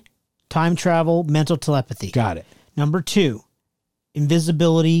one, time travel, mental telepathy. Got it. Number 2,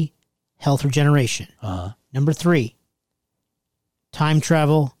 invisibility, health regeneration. Uh-huh. Number 3, time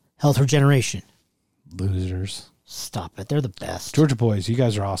travel, health regeneration. Losers. Stop it. They're the best. Georgia boys, you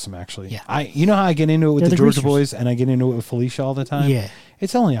guys are awesome, actually. Yeah. You know how I get into it with They're the the Georgia greasers. boys, and I get into it with Felicia all the time? Yeah.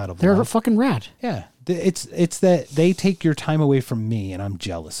 It's only out of They're love. fucking rad. Yeah. It's that they take your time away from me, and I'm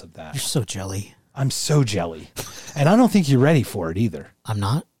jealous of that. You're so jelly. I'm so jelly. And I don't think you're ready for it either. I'm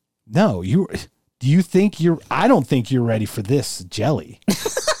not. No, do you think I don't think you're ready for this jelly.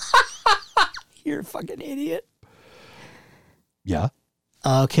 You're a fucking idiot. Yeah.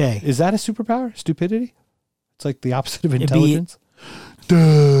 Okay. Is that a superpower? Stupidity? It's like the opposite of intelligence.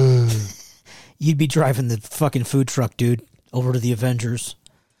 Duh. You'd be driving the fucking food truck, dude, over to the Avengers.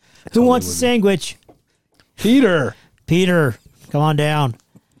 Who Totally wants a would be. sandwich? Peter, come on down.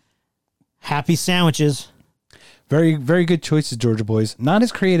 Happy sandwiches. very, very good choices, Georgia boys. Not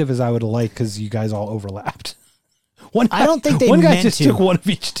as creative as I would have liked because you guys all overlapped. I don't think they one guy meant just to. took one of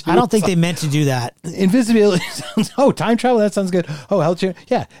each. Two. I don't think they meant to do that. Invisibility sounds. Oh, time travel. That sounds good. Oh, health care.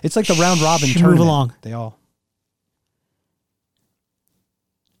 Yeah, it's like the round robin Shh, tournament. move along. They all.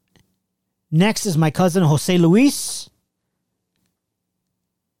 Next is my cousin Jose Luis.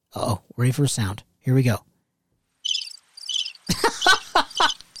 Uh-oh, ready for a sound. Here we go.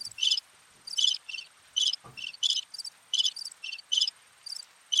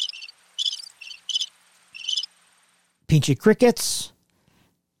 Pinchy crickets.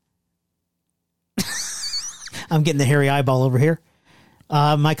 I'm getting the hairy eyeball over here.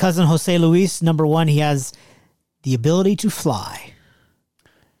 My cousin Jose Luis, number 1, he has the ability to fly.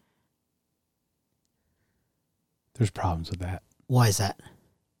 There's problems with that. Why is that?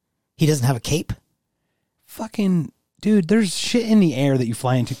 He doesn't have a cape? Fucking dude, there's shit in the air that you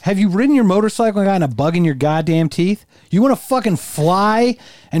fly into. Have you ridden your motorcycle and gotten a bug in your goddamn teeth? You want to fucking fly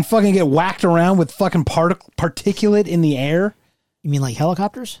and fucking get whacked around with fucking particulate in the air? You mean like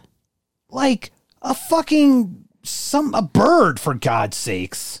helicopters? Like a fucking a bird, for God's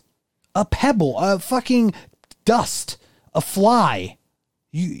sakes. A pebble, a fucking dust, a fly.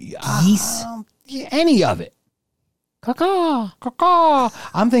 Geese? Any of it. Caw-caw. Caw-caw.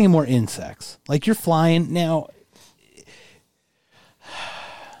 I'm thinking more insects. Like you're flying now.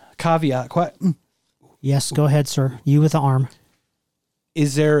 Caveat. Yes, go ahead, sir. You with the arm.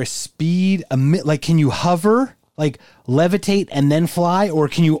 Is there a speed? Like, can you hover, like levitate and then fly, or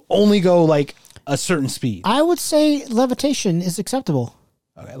can you only go like a certain speed? I would say levitation is acceptable.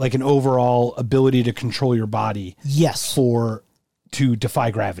 Okay, like an overall ability to control your body. Yes. To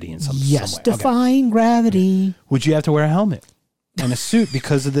defy gravity in some Yes, way. defying gravity. Would you have to wear a helmet and a suit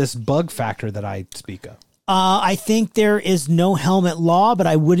because of this bug factor that I speak of? I think there is no helmet law, but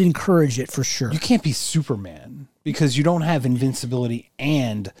I would encourage it for sure. You can't be Superman because you don't have invincibility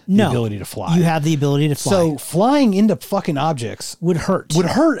and the ability to fly. You have the ability to fly. So flying into fucking objects would hurt. Would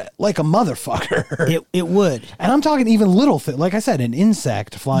hurt like a motherfucker. It would. And I'm talking even little thing. Like I said, an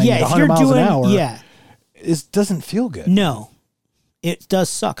insect flying at 100 miles an hour. Yeah. It doesn't feel good. No. It does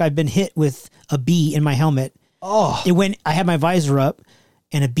suck. I've been hit with a bee in my helmet. Oh. I had my visor up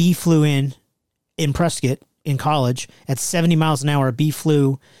and a bee flew in Prescott in college at 70 miles an hour. A bee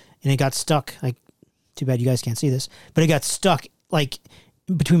flew and it got stuck. Like, too bad you guys can't see this, but it got stuck like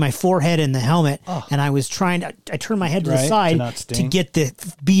between my forehead and the helmet. Oh. And I was trying to, I turned my head to the side to get the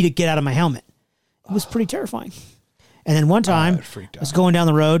bee to get out of my helmet. It was pretty terrifying. And then one time I was going down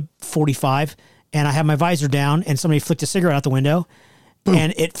the road, 45, and I had my visor down and somebody flicked a cigarette out the window. Boom.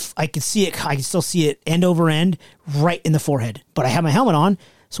 And I could see it. I could still see it end over end right in the forehead, but I had my helmet on.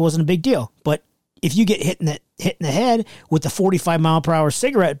 So it wasn't a big deal. But if you get hit in the head with the 45-mile-per-hour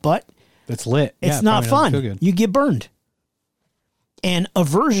cigarette butt, that's lit. It's not fun. You get burned. And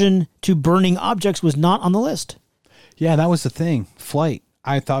aversion to burning objects was not on the list. Yeah, that was the thing. Flight.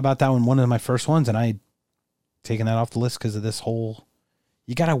 I thought about that one of my first ones, and I taken that off the list because of this whole.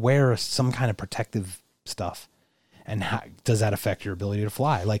 You got to wear some kind of protective stuff, and how does that affect your ability to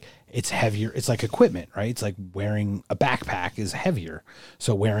fly? Like it's heavier. It's like equipment, right? It's like wearing a backpack is heavier.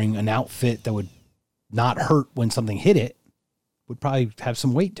 So wearing an outfit that would not hurt when something hit it would probably have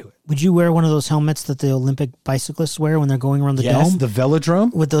some weight to it. Would you wear one of those helmets that the Olympic bicyclists wear when they're going around the dome? The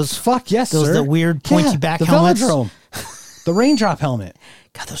velodrome? With those sir. The weird pointy back helmets. The velodrome. The raindrap helmet.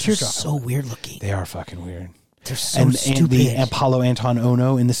 God, those are so weird looking. They are fucking weird. They're so stupid. And the Apollo Anton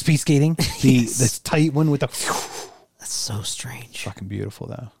Ono in the speed skating. This tight one with the... That's so strange. Fucking beautiful,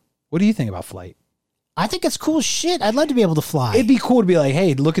 though. What do you think about flight? I think it's cool as shit. I'd love to be able to fly. It'd be could to be like,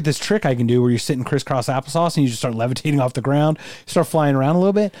 hey, look at this trick I can do where you're sitting crisscross applesauce and you just start levitating off the ground, start flying around a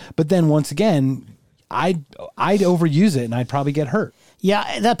little bit. But then once again, I'd overuse it and I'd probably get hurt.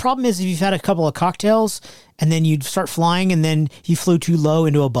 Yeah, that problem is if you've had a couple of cocktails and then you'd start flying and then you flew too low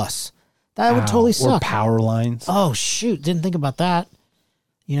into a bus. That would totally suck. Or power lines. Oh, shoot. Didn't think about that.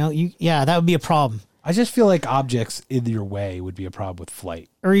 That would be a problem. I just feel like objects in your way would be a problem with flight.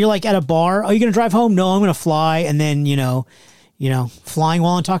 Or you're like at a bar. Are you going to drive home? No, I'm going to fly. And then, flying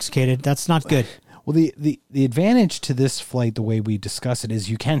while intoxicated. That's not good. Well, the advantage to this flight, the way we discuss it,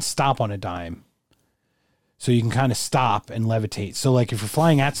 is you can stop on a dime. So you can kind of stop and levitate. So like if you're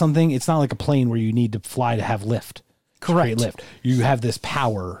flying at something, it's not like a plane where you need to fly to have lift. Correct. Lift. You have this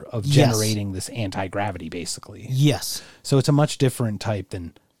power of generating this anti-gravity, basically. Yes. So it's a much different type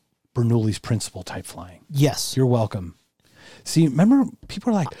than Bernoulli's principle type flying. Yes. You're welcome. See, remember, people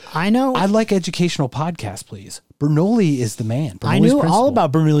are like, I know. I'd like educational podcasts, please. Bernoulli is the man. I knew all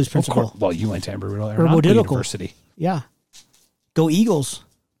about Bernoulli's principle. Well, you went to Embry-Riddle Aeronautical University. Yeah. Go Eagles.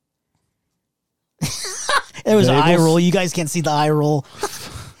 There was an eye roll. You guys can't see the eye roll.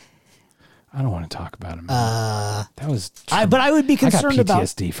 I don't want to talk about him. That was. But I would be concerned about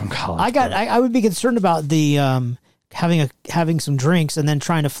PTSD from college. I would be concerned about the having some drinks and then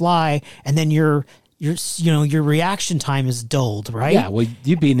trying to fly, and then your reaction time is dulled, right? Yeah. Well,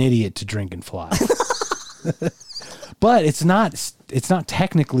 you'd be an idiot to drink and fly. But it's not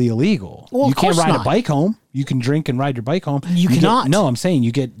technically illegal. Well, you can't ride a bike home. You can drink and ride your bike home. You cannot. No, I'm saying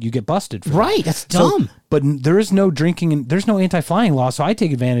you get busted for that. Right. That's dumb. But there is no drinking and there's no anti-flying law, so I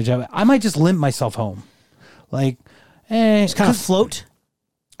take advantage of it. I might just limp myself home. Like, just kind of float.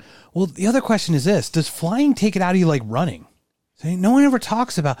 Well, the other question is this: does flying take it out of you like running? So no one ever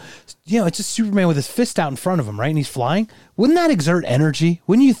talks about, it's just Superman with his fist out in front of him, right? And he's flying. Wouldn't that exert energy?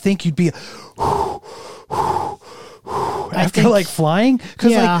 Wouldn't you think you'd be after like flying?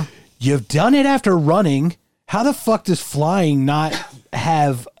 Because like you've done it after running. How the fuck does flying not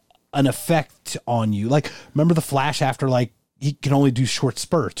have an effect on you? Like, remember the Flash after like he can only do short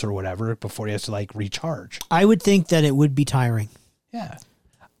spurts or whatever before he has to like recharge. I would think that it would be tiring. Yeah,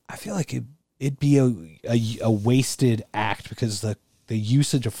 I feel like it'd be a wasted act because the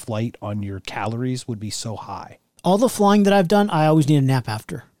usage of flight on your calories would be so high. All the flying that I've done, I always need a nap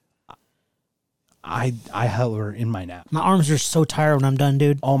after. I hover in my nap. My arms are so tired when I'm done,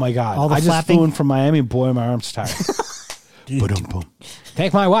 dude. Oh my God. All the I just flew in from Miami. Boy, my arms tired. Boom.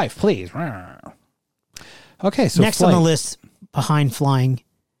 Take my wife, please. Okay, so next on the list behind flying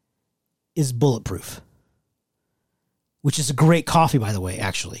is Bulletproof, which is a great coffee, by the way,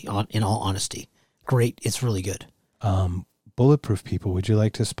 actually, in all honesty. Great. It's really good. Bulletproof people, would you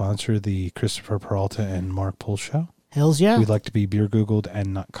like to sponsor the Christopher Peralta and Mark Pohl show? Hells yeah. We'd like to be beer Googled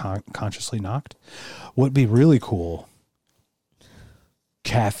and not consciously knocked. What'd be really cool?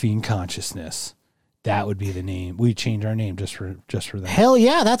 Caffeine Consciousness. That would be the name. We'd change our name just for that. Hell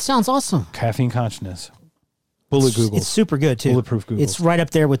yeah, that sounds awesome. Caffeine Consciousness. Bullet Googgles. It's super good too. Bulletproof Googgles. It's right up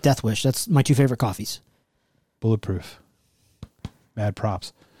there with Death Wish. That's my 2 favorite coffees. Bulletproof. Mad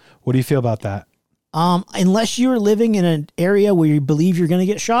props. What do you feel about that? Unless you're living in an area where you believe you're going to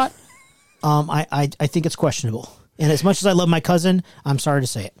get shot, I think it's questionable. And as much as I love my cousin, I'm sorry to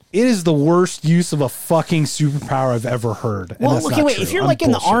say it. It is the worst use of a fucking superpower I've ever heard. Well, okay, wait. If you're like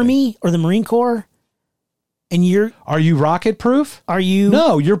in the Army or the Marine Corps, and are you rocket proof? Are you?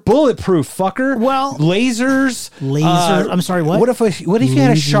 No, you're bulletproof, fucker. Well, lasers. I'm sorry. What? What if you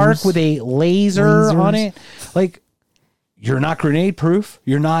had a shark with a laser on it? Like, you're not grenade proof.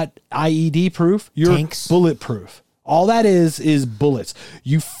 You're not IED proof. You're tanks. Bulletproof. All that is bullets.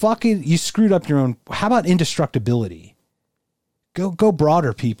 You screwed up your own. How about indestructibility? Go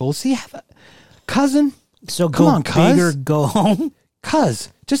broader, people. See, cousin. So come on, big or go home.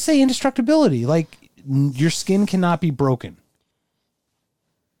 Cuz, just say indestructibility. Like, your skin cannot be broken.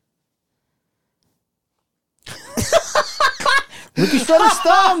 Ricky Schroeder's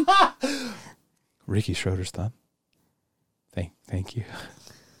thumb. Ricky Schroeder's thumb. Thank you.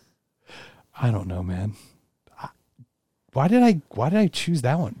 I don't know, man. Why did I choose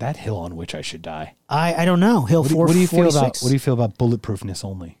that one? That hill on which I should die. I don't know. Hill 446. What do you feel about bulletproofness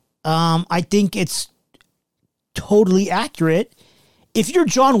only? I think it's totally accurate. If you're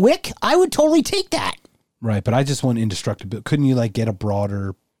John Wick, I would totally take that. Right, but I just want indestructibility. Couldn't you like get a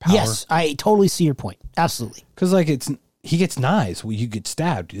broader power? Yes, I totally see your point. Absolutely. Because like he gets knives. Well, you get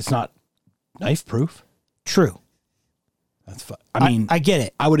stabbed. It's not knife proof. True. That's fun. I mean, I get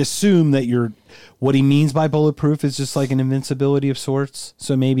it. I would assume that what he means by bulletproof is just like an invincibility of sorts.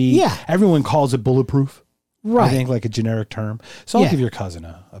 So maybe everyone calls it bulletproof. Right. I think like a generic term. So I'll give your cousin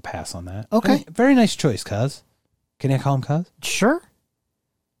a pass on that. Okay. Very nice choice, cuz. Can I call him cuz? Sure.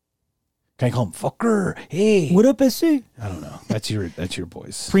 Can I call him fucker? Hey. What up, SC? I don't know. That's your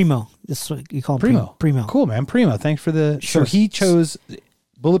boys. Primo. This is what you call him. Primo. Cool, man. Primo. Thanks for the... Sure. So he chose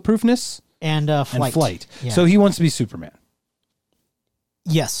bulletproofness and flight. Yeah. So he wants to be Superman.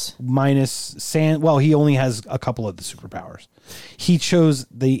 Yes. Minus sand. Well, he only has a couple of the superpowers. He chose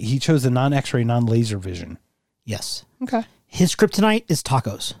the non-X-ray, non-laser vision. Yes. Okay. His kryptonite is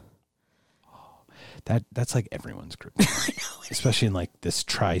tacos. That's like everyone's kryptonite. I know. Especially in like this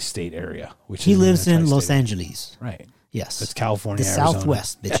tri-state area, which he lives in Los Angeles. Right. Yes. That's California, the Arizona.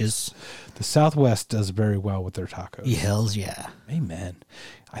 Southwest, bitches. The Southwest does very well with their tacos. Hells yeah. Amen.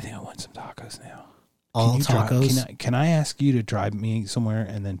 I think I want some tacos now. All tacos. Can I ask you to drive me somewhere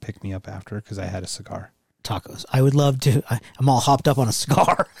and then pick me up after? Because I had a cigar. Tacos. I would love to. I'm all hopped up on a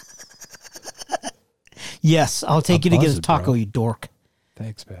cigar. Yes, I'll take you to get a taco, bro. You dork.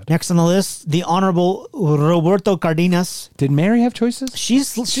 Thanks, man. Next on the list, the Honorable Roberto Cardenas. Did Mary have choices?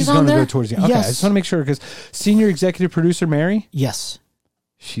 She's on on there. Go towards the, okay, yes. I just want to make sure because senior executive producer Mary. Yes.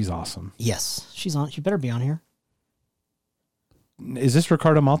 She's awesome. Yes, she's on. She better be on here. Is this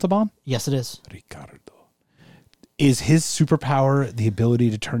Ricardo Montalban? Yes, it is. Ricardo. Is his superpower the ability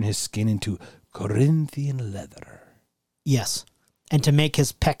to turn his skin into Corinthian leather? Yes, and to make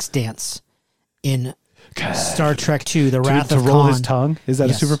his pecs dance in Star Trek II, The Wrath of Khan. To roll his tongue? Is that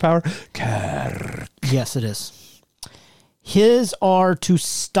a superpower? Yes, it is. His are to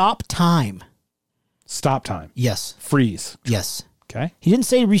stop time. Stop time? Yes. Freeze? Yes. Okay. He didn't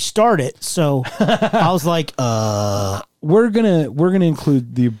say restart it, so I was like, We're gonna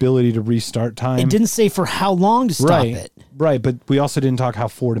include the ability to restart time. It didn't say for how long to stop it. Right, but we also didn't talk how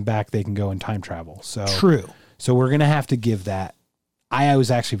forward and back they can go in time travel. So true. So we're gonna have to give that. I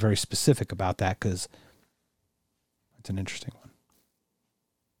was actually very specific about that because it's an interesting one.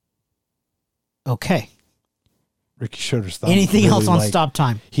 Okay. Ricky Schroeder's thumb. Anything else on stop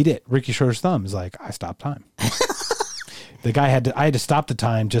time? He did. Ricky Schroeder's thumb is like, I stopped time. The guy I had to stop the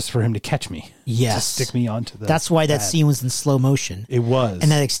time just for him to catch me. Yes. To stick me onto the That's why that scene was in slow motion. It was.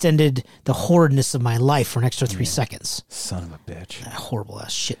 And that extended the horridness of my life for an extra 3 seconds. Son of a bitch. That horrible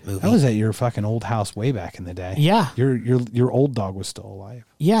ass shit movie. That was at your fucking old house way back in the day. Yeah. Your old dog was still alive.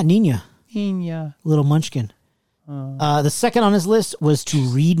 Yeah, Nina. Nina. Little munchkin. The second on his list was to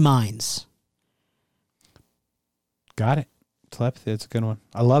read minds. Got it. Telepathy, that's a good one.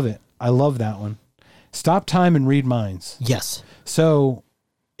 I love it. I love that one. Stop time and read minds. Yes. So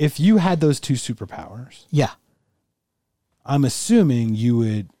if you had those two superpowers. Yeah. I'm assuming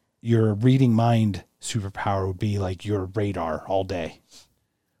your reading mind superpower would be like your radar all day.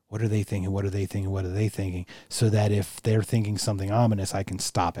 What are they thinking? What are they thinking? What are they thinking? So that if they're thinking something ominous, I can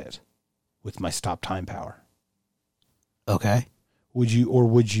stop it with my stop time power. Okay. Would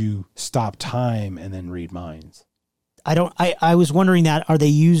you stop time and then read minds? I was wondering that. Are they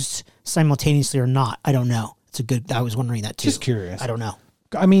used simultaneously or not? I don't know. I was wondering that too. Just curious. I don't know.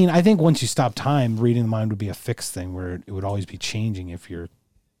 I mean, I think once you stop time, reading the mind would be a fixed thing where it would always be changing if you're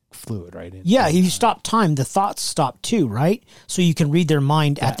fluid, right? Yeah, if you stop time, the thoughts stop too, right? So you can read their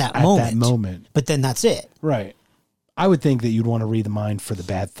mind at that moment. But then that's it. Right. I would think that you'd want to read the mind for the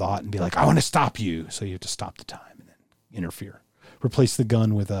bad thought and be like, I want to stop you. So you have to stop the time and then interfere. Replace the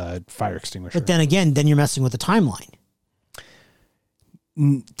gun with a fire extinguisher. But then again, then you're messing with the timeline.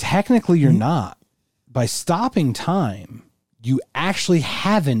 Technically, you're not. By stopping time, you actually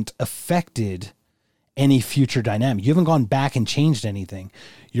haven't affected any future dynamic. You haven't gone back and changed anything.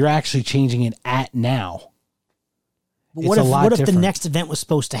 You're actually changing it at now. But what if the next event was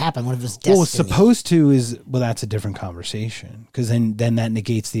supposed to happen? What if it's destiny? Well, supposed to is, that's a different conversation, because then that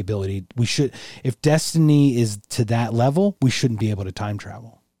negates the ability. If destiny is to that level, we shouldn't be able to time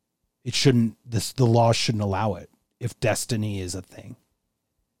travel. It shouldn't, the law shouldn't allow it if destiny is a thing.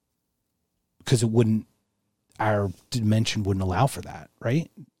 Because our dimension wouldn't allow for that,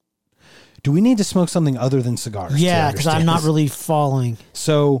 right? Do we need to smoke something other than cigars? Yeah, because I'm not really following.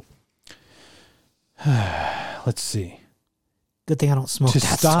 So, let's see. Good thing I don't smoke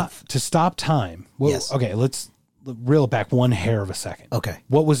that stuff. To stop time. Well, yes. Okay, let's reel it back one hair of a second. Okay.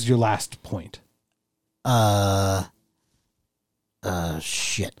 What was your last point?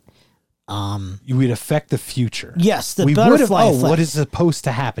 Shit. You would affect the future. Yes, the butterfly effect. What is supposed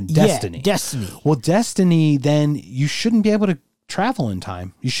to happen? Destiny. Yeah, destiny. Well, destiny, then you shouldn't be able to travel in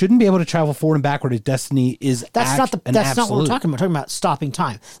time. You shouldn't be able to travel forward and backward if destiny is That's not what we're talking about. We're talking about stopping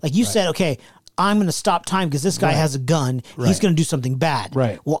time. Like you said, okay, I'm going to stop time because this guy has a gun. Right. He's going to do something bad.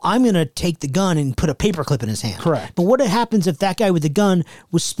 Right. Well, I'm going to take the gun and put a paperclip in his hand. Correct. But what happens if that guy with the gun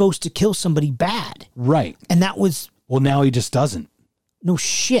was supposed to kill somebody bad? Right. And that was... Well, now he just doesn't. No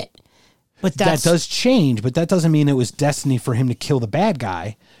shit. But that does change, but that doesn't mean it was destiny for him to kill the bad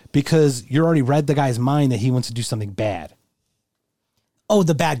guy, because you already read the guy's mind that he wants to do something bad. Oh,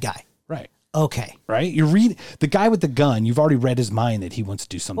 the bad guy. Right. Okay. Right? You read the guy with the gun, you've already read his mind that he wants to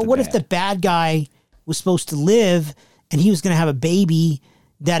do something bad. But what if the bad guy was supposed to live and he was going to have a baby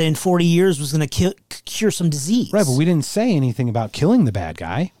that in 40 years was going to cure some disease? Right, but we didn't say anything about killing the bad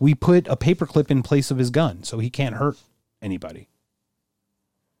guy. We put a paperclip in place of his gun so he can't hurt anybody.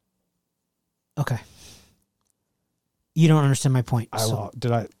 Okay. You don't understand my point.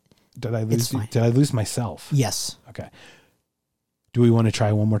 Did I lose you? Did I lose myself? Yes. Okay. Do we want to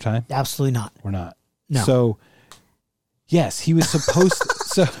try one more time? Absolutely not. We're not. No. So, yes, he was supposed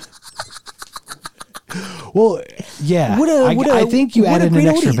to. Well, yeah. I think you added an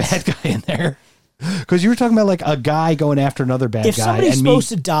extra bad guy in there. Because you were talking about like a guy going after another bad guy. If somebody's supposed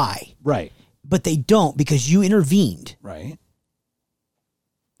to die. Right. But they don't because you intervened. Right.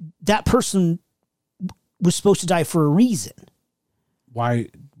 That person was supposed to die for a reason. Why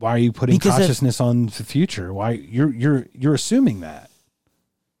are you putting consciousness on the future? Why you're assuming that?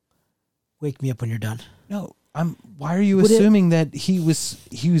 Wake me up when you're done. No, why are you assuming that he was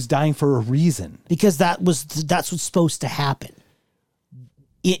dying for a reason? Because that's what's supposed to happen.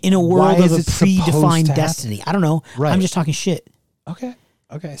 In a world of a predefined destiny. I don't know. Right. I'm just talking shit. Okay.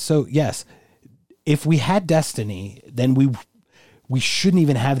 So yes, if we had destiny, then we shouldn't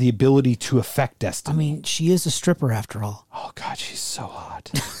even have the ability to affect destiny. I mean, she is a stripper after all. Oh, God, she's so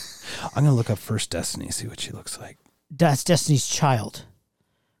hot. I'm going to look up First Destiny, see what she looks like. That's Destiny's Child.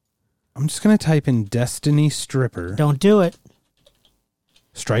 I'm just going to type in Destiny Stripper. Don't do it.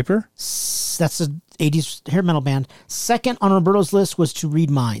 Striper? That's a 80s hair metal band. Second on Roberto's list was to read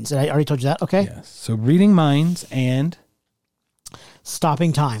minds. I already told you that, okay? Yes. So reading minds and...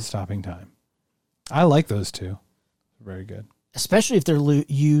 Stopping time. I like those two. Very good. Especially if they're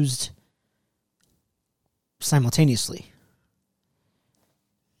used simultaneously.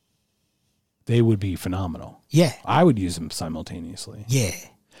 They would be phenomenal. Yeah. I would use them simultaneously. Yeah.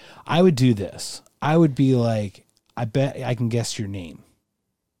 I would do this. I would be like, I bet I can guess your name.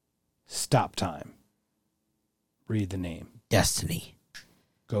 Stop time. Read the name. Destiny.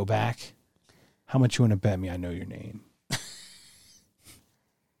 Go back. How much you want to bet me I know your name?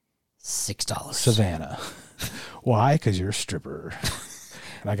 $6. Savannah. Why? Because you're a stripper.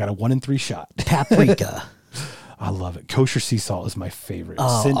 And I got a 1 in 3 shot. Paprika. I love it. Kosher sea salt is my favorite.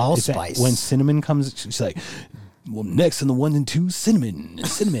 Allspice. When cinnamon comes, she's like, well, next on the 1 and 2, cinnamon.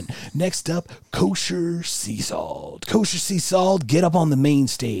 Next up, kosher sea salt. Kosher sea salt, get up on the main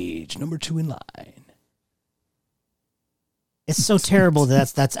stage. Number 2 in line. It's so terrible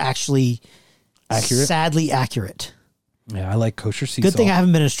that's actually accurate. Sadly accurate. Yeah, I like kosher sea salt. Good thing I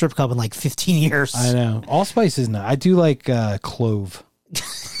haven't been in a strip club in like 15 years. I know. Allspice is not. I do like clove.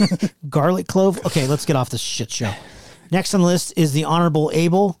 Garlic clove? Okay, let's get off this shit show. Next on the list is the Honorable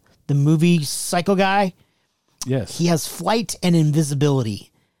Abel, the movie psycho guy. Yes. He has flight and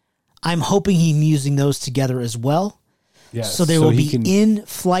invisibility. I'm hoping he's using those together as well. Yes. So there will be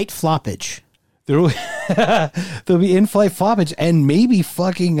in-flight floppage. There'll be in-flight floppage, and maybe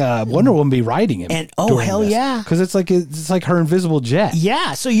fucking Wonder Woman be riding him. And hell yeah, because it's like her invisible jet.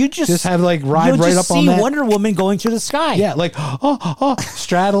 Yeah, so you just have like ride right up on that. Wonder Woman going through the sky. Yeah, like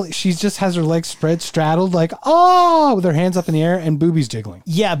straddle. She just has her legs spread, straddled, like with her hands up in the air and boobies jiggling.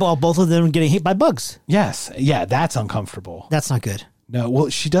 Yeah, but both of them getting hit by bugs. Yes, yeah, that's uncomfortable. That's not good. No, well,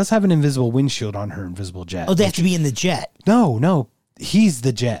 she does have an invisible windshield on her invisible jet. Oh, they have to be in the jet. No, he's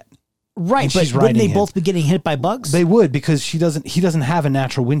the jet. Right, but wouldn't they both be getting hit by bugs? They would, because he doesn't have a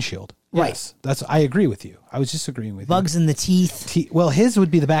natural windshield. Right. Yes, I agree with you. I was just agreeing with bugs you. in the teeth. Well, his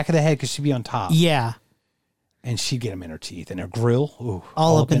would be the back of the head because she'd be on top. Yeah. And she'd get him in her teeth and her grill. Ooh,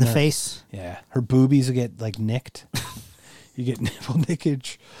 all up in the face. Yeah. Her boobies would get like nicked. You get nipple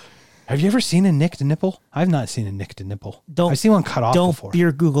nickage. Have you ever seen a nicked nipple? I've not seen a nicked nipple. I've seen one cut off before.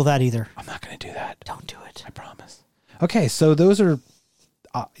 Don't Google that either. I'm not going to do that. Don't do it. I promise. Okay, so those are...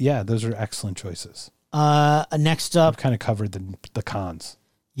 those are excellent choices. Next up, I've kind of covered the cons.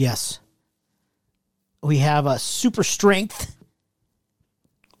 Yes, we have a super strength.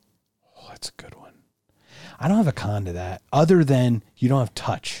 Oh, that's a good one. I don't have a con to that, other than you don't have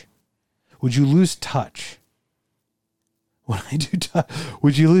touch. Would you lose touch? When I do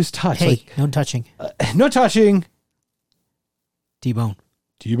would you lose touch? Hey, no touching. No touching. T-bone.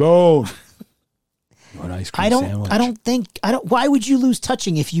 T-bone. An ice cream sandwich. Why would you lose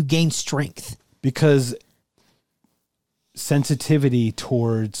touching if you gain strength? Because sensitivity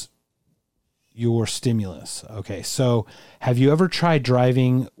towards your stimulus. Okay, so have you ever tried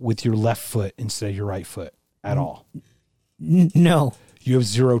driving with your left foot instead of your right foot at all? No. You have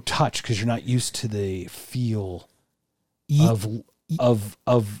zero touch because you're not used to the feel of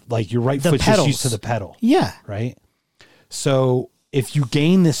like your right foot's just used to the pedal. Yeah. Right? So if you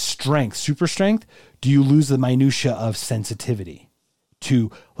gain this strength, super strength, do you lose the minutia of sensitivity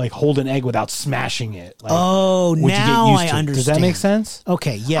to like hold an egg without smashing it? Like, now I understand. Does that make sense?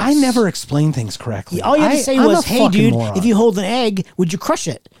 Okay, yes. I never explain things correctly. All you had to say was, hey, dude, moron. if you hold an egg, would you crush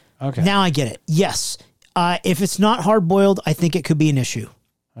it? Okay. Now I get it. Yes. If it's not hard-boiled, I think it could be an issue.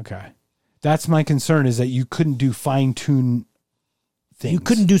 Okay. That's my concern, is that you couldn't do fine-tune things. You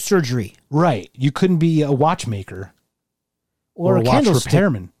couldn't do surgery. Right. You couldn't be a watchmaker. Or a watch candlestick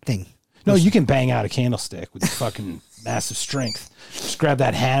repairman thing. No, you can bang out a candlestick with fucking massive strength. Just grab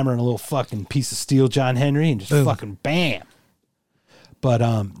that hammer and a little fucking piece of steel, John Henry, and just fucking bam. But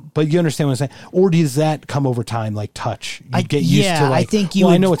you understand what I'm saying? Or does that come over time, like touch? You get used to like, I think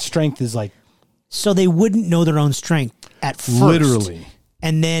I know what strength is like. So they wouldn't know their own strength at first. Literally.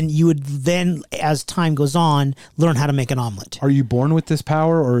 And then you would as time goes on, learn how to make an omelet. Are you born with this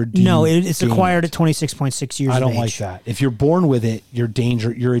power, or it's acquired at 26.6 years of age. I don't like that. If you're born with it, you're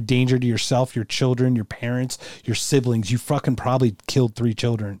a danger to yourself, your children, your parents, your siblings. You fucking probably killed 3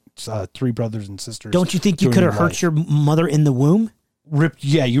 children, 3 brothers and sisters. Don't you think you could have hurt your mother in the womb?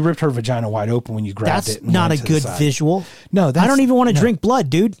 You ripped her vagina wide open when you grabbed it. That's not a good visual. No, I don't even want to drink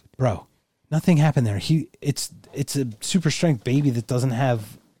blood, dude. Bro, nothing happened there. It's a super strength baby that doesn't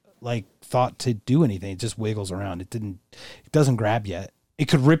have like thought to do anything. It just wiggles around. It doesn't grab yet.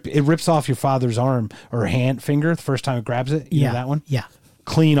 It rips off your father's arm or finger the first time it grabs it. You know that one? Yeah.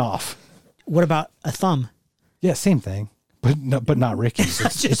 Clean off. What about a thumb? Yeah, same thing. But not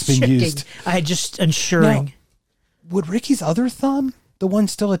Ricky's. It's been used. I just ensuring. Now, would Ricky's other thumb, the one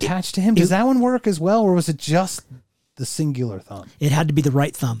still attached to him, does that one work as well, or was it just the singular thumb? It had to be the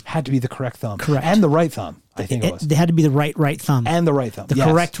right thumb. Had to be the correct thumb. Correct. And the right thumb, I think it was. They had to be the right thumb. And the right thumb. The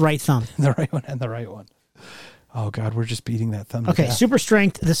correct right thumb. The right one and the right one. Oh, God, we're just beating that thumb. Okay, super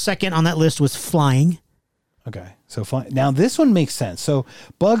strength. The second on that list was flying. Okay, so flying. Now, this one makes sense. So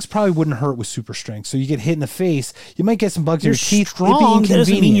bugs probably wouldn't hurt with super strength. So you get hit in the face, you might get some bugs in your teeth. Strong. That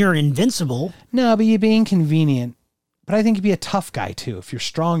doesn't mean you're invincible. No, but you'd be inconvenient. But I think you'd be a tough guy, too. If you're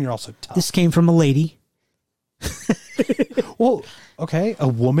strong, you're also tough. This came from a lady. Well, okay, a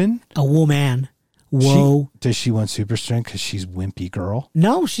woman. A woman. Whoa. Does she want super strength because she's wimpy girl?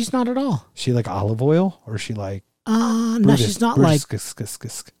 No, she's not at all. She like olive oil, or is she like? No, she's not like.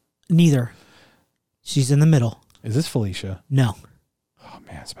 Neither. She's in the middle. Is this Felicia? No. Oh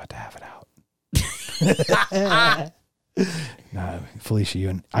man, it's about to have it out. No,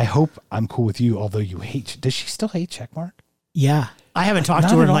 Felicia, I hope I'm cool with you. Although you hate, does she still hate Checkmark? Yeah, I haven't talked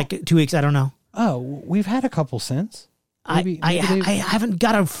to her in like 2 weeks. I don't know. Oh, we've had a couple since. Maybe I haven't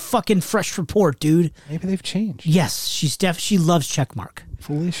got a fucking fresh report, dude. Maybe they've changed. Yes, she loves Checkmark.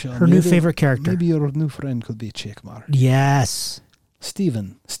 Felicia, her new favorite character. Maybe your new friend could be Checkmark. Yes.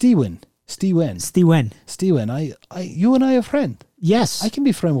 Steven. Steven. Steven, you and I are friend. Yes. I can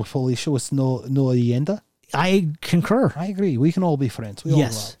be friend with Felicia with no agenda. I concur. I agree. We can all be friends. We all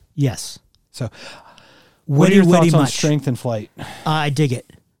Yes. love. Yes. So, what are your thoughts on much. strength and flight? I dig it.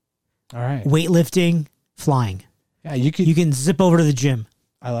 All right. Weightlifting, flying. Yeah, you can zip over to the gym.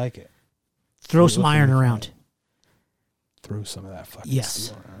 I like it. Throw some iron around. Throw some of that fucking Yes.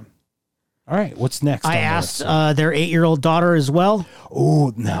 steel around. All right. What's next? I asked their 8-year-old daughter as well.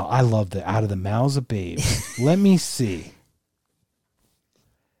 Oh, now I love the out of the mouths of babes. Let me see.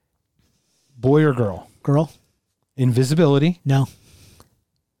 Boy or girl? Girl? Invisibility. No.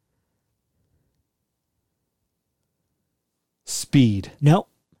 Speed. No.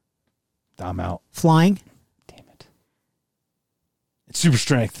 I'm out. Flying. Damn it. It's super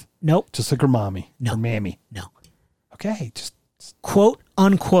strength. Nope. Just like her mommy. No. Her mammy. No. Okay. Just quote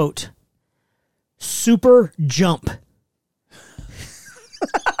unquote super jump.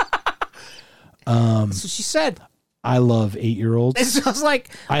 That's what she said. I love 8-year-olds. It sounds like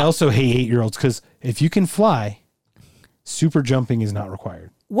I also hate 8-year-olds because if you can fly, super jumping is not required.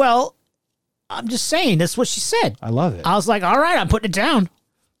 well, I'm just saying that's what she said. I love it. I was like, all right, I'm putting it down.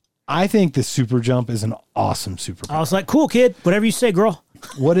 I think the super jump is an awesome superpower. I was like, cool, kid. Whatever you say, girl.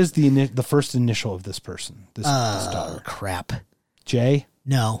 What is the first initial of this person? This daughter. Crap. J,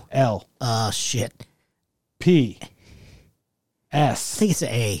 No. L, Shit. P, I S, think it's an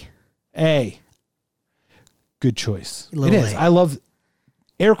A. A. Good choice. It Little is. A. I love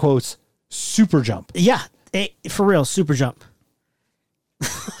air quotes super jump. Yeah. A, for real, super jump.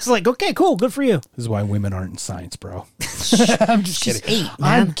 It's like, okay, cool. Good for you. This is why women aren't in science, bro. I'm just She's kidding. 8,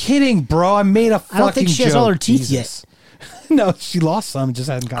 man. I'm kidding, bro. I made a fucking I don't think she has all her teeth Jesus. No, she lost some. Just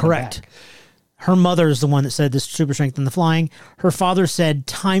hasn't gotten Correct. back. Her mother is the one that said this super strength and the flying. Her father said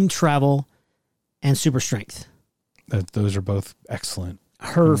time travel and super strength. Those are both excellent.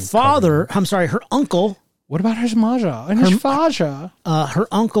 Her father, I'm sorry, her uncle. What about her maja and her faja? Her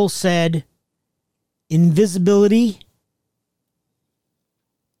uncle said invisibility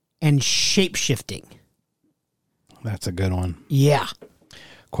and shape shifting. That's a good one. Yeah.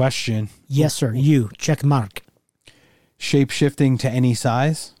 Question. Yes, sir. You check mark. Shape shifting to any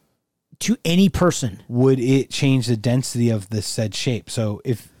size? To any person. Would it change the density of the said shape? So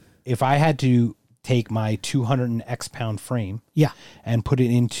if I had to take my 200 and X pound frame Yeah. and put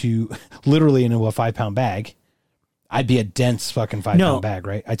it into literally into a 5-pound bag, I'd be a dense fucking 5-pound bag,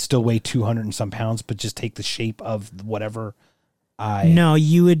 right? I'd still weigh 200 and some pounds, but just take the shape of whatever No,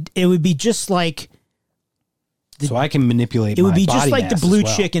 it would be just like so I can manipulate it would my be just body like the mass blue as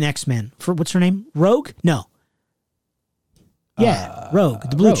well. chick in X-Men. For what's her name? Rogue? No. Yeah, Rogue,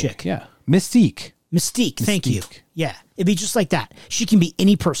 the blue Rogue, chick. Yeah. Mystique. Mystique, thank you. Mystique. Yeah, it'd be just like that. She can be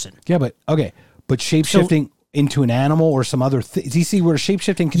any person. Yeah, but okay. But shape shifting into an animal or some other thing. Do you see where shape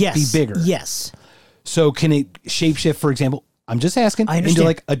shifting can be bigger? Yes. So can it shape shift, for example, I'm just asking, I into understand.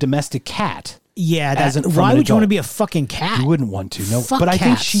 like a domestic cat? Yeah, from why an would you want to adult? be a fucking cat? You wouldn't want to, no. Fuck But I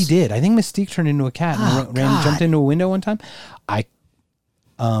think cats. she did. I think Mystique turned into a cat and jumped into a window one time.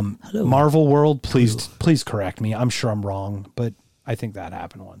 Marvel World, please correct me. I'm sure I'm wrong, but I think that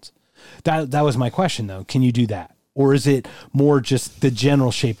happened once. That was my question though. Can you do that? Or is it more just the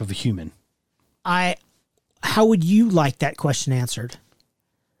general shape of a human? How would you like that question answered?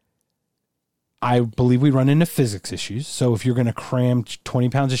 I believe we run into physics issues. So if you're going to cram 20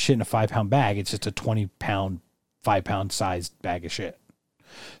 pounds of shit in a 5-pound bag, it's just a 20-pound, 5-pound sized bag of shit.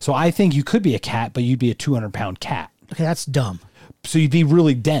 So I think you could be a cat, but you'd be a 200-pound cat. Okay, that's dumb. So you'd be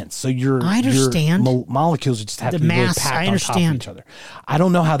really dense. So I understand. Your molecules would just have The to be really mass, packed I on top of understand. each other. I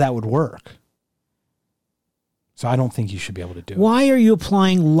don't know how that would work. So I don't think you should be able to do it. Why are you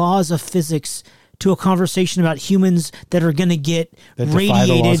applying laws of physics to a conversation about humans that are going to get That defy the laws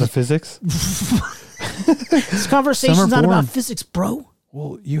radiated? of physics? This conversation's Some are not about born. physics, bro.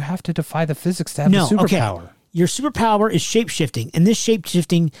 Well, you have to defy the physics to have No, the superpower. okay. Your superpower is shape-shifting, and this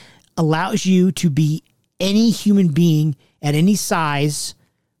shape-shifting allows you to be any human being at any size,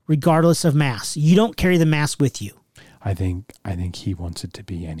 regardless of mass. You don't carry the mass with you. I think he wants it to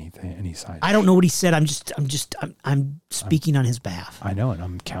be anything, any size. I don't know what he said. I'm speaking on his behalf. I know it.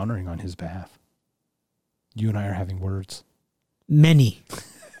 I'm countering on his behalf. You and I are having words. Many.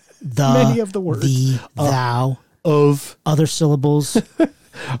 Many of the words. The, thou, Of. other syllables.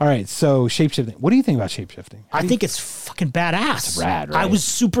 All right. So shapeshifting. What do you think about shapeshifting? I think it's fucking badass. It's rad, right? I was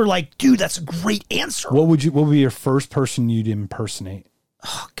super like, dude, that's a great answer. What would be your first person you'd impersonate?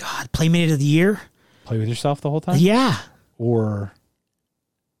 Oh, God. Playmate of the Year? Play with yourself the whole time? Yeah. Or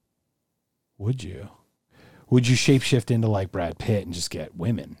would you? Would you shapeshift into like Brad Pitt and just get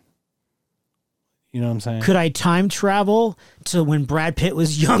women? You know what I'm saying? Could I time travel to when Brad Pitt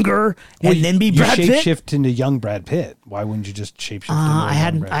was younger and then be Brad you Pitt? shapeshift into young Brad Pitt. Why wouldn't you just shapeshift into I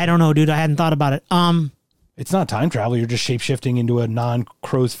hadn't. I don't know, dude. I hadn't thought about it. It's not time travel. You're just shapeshifting into a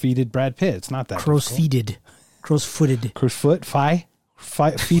non-crow's-feeted Brad Pitt. It's not that crow's-feeted, crow's-footed, crow's-foot, feti,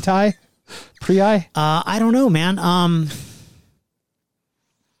 pre-eye. I don't know, man.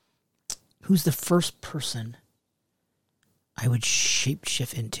 Who's the first person I would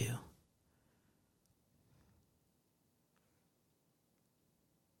shapeshift into?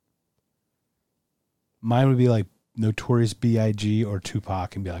 Mine would be like Notorious B.I.G. or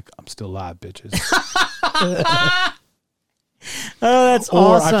Tupac and be like, I'm still alive, bitches. Oh, that's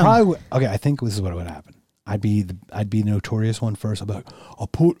or awesome. I probably would, okay, I think this is what would happen. I'd be the Notorious one first. I'd be like, I'll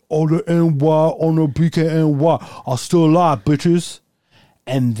put all the NY on the BKNY. I'm still alive, bitches.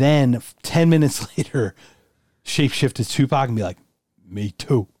 And then 10 minutes later, shapeshift to Tupac and be like, me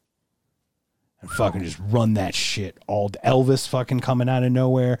too. And fucking just run that shit. All Elvis fucking coming out of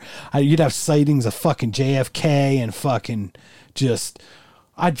nowhere. You'd have sightings of fucking JFK and fucking just,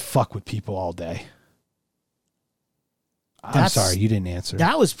 I'd fuck with people all day. I'm sorry, you didn't answer.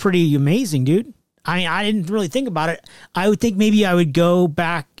 That was pretty amazing, dude. I mean, I didn't really think about it. I would think maybe I would go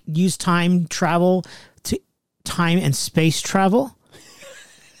back, use time travel to time and space travel.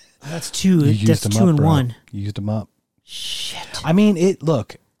 That's two. That's two in one. You used them up. Shit. I mean,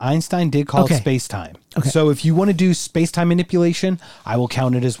 look, Einstein did call it space-time. Okay. So if you want to do space-time manipulation, I will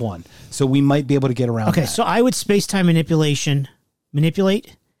count it as one. So we might be able to get around that. So I would space-time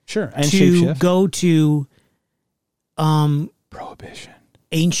manipulate. Sure. And to shapeshift. Go to Prohibition.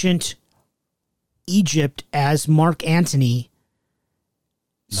 Ancient Egypt as Mark Antony.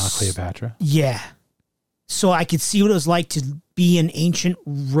 Not Cleopatra. Yeah. So I could see what it was like to be an ancient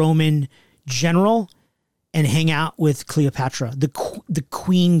Roman general and hang out with Cleopatra, the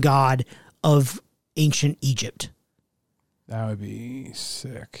queen god of ancient Egypt. That would be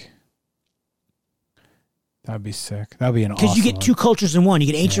sick. That would be sick. That would be an awesome Because you get two cultures in one. You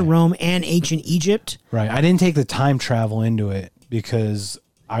get ancient Rome and ancient Egypt. Right. I didn't take the time travel into it because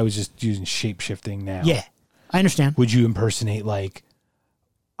I was just using shape-shifting now. Yeah, I understand. Would you impersonate, like,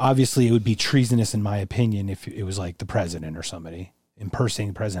 obviously it would be treasonous in my opinion if it was like the president or somebody.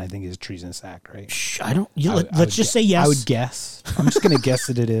 Impersonating the president, I think, is a treasonous act, right? I don't. Let's just say yes. I would guess. I'm just going to guess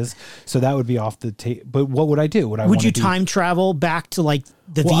that it is. So that would be off the table. But what would I do? Would you time travel back to like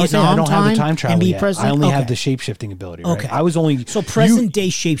the Vietnam I don't have the time travel and be yet. president? I only have the shape-shifting ability, right? Okay. I was only... So present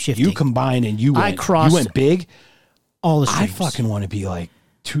day shape-shifting. You combined and you went, you went big. All the streams. I fucking want to be like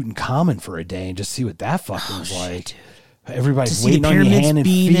Tutankhamun for a day and just see what that fucking was like. Dude. Everybody's waiting on your hand and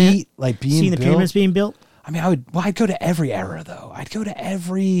feet, like being seeing the pyramids being built. I mean, I'd go to every era though. I'd go to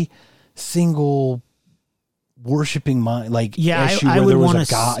every single worshiping issue I where would there was want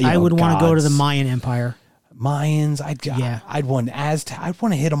a god. I would want to go to the Mayan Empire. Mayans, I'd want Aztec. I'd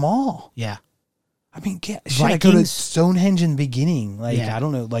want to hit them all. Yeah. I mean, should I go to Stonehenge in the beginning? Like, I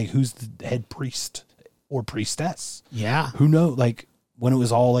don't know, like who's the head priest or priestess? Yeah. Who knows? Like when it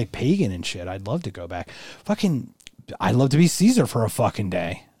was all like pagan and shit. I'd love to go back. I'd love to be Caesar for a fucking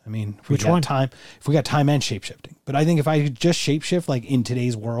day. I mean, if we got time and shapeshifting. But I think if I could just shapeshift, like in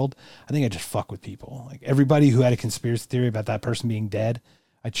today's world, I think I'd just fuck with people. Like everybody who had a conspiracy theory about that person being dead,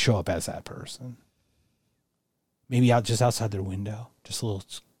 I'd show up as that person. Maybe just outside their window, just a little,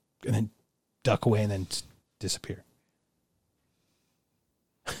 and then duck away and then disappear.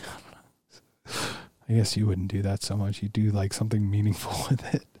 I guess you wouldn't do that so much. You'd do like something meaningful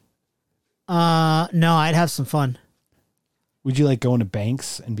with it. No, I'd have some fun. Would you like go into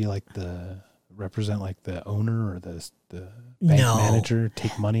banks and be like represent like the owner or the bank manager,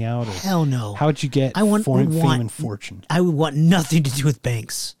 take money out? Or hell no. How would you get fame and fortune? I would want nothing to do with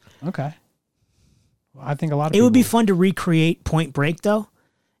banks. Okay. Well, I think a lot of it people would be fun to recreate Point Break though,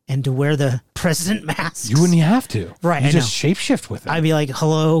 and to wear the president masks. You wouldn't have to. Right. You just shapeshift with it. I'd be like,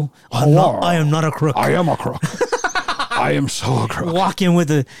 hello. I am not a crook. I am a crook. I am so a crook.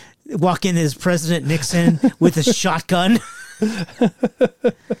 Walk in as President Nixon with a shotgun.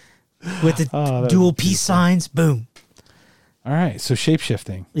 With the dual peace signs. Boom. All right. So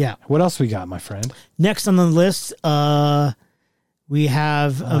shapeshifting. Yeah. What else we got, my friend? Next on the list, we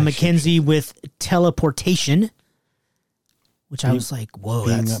have Mackenzie with teleportation, which I was like, whoa.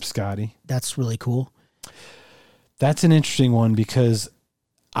 Being up Scotty. That's really cool. That's an interesting one because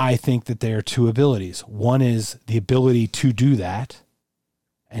I think that there are two abilities. One is the ability to do that.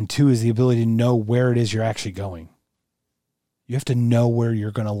 And two is the ability to know where it is you're actually going. You have to know where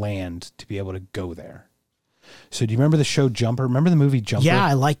you're going to land to be able to go there. So do you remember the show Jumper? Remember the movie Jumper? Yeah,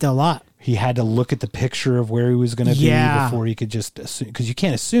 I liked it a lot. He had to look at the picture of where he was going to be before he could just assume, because you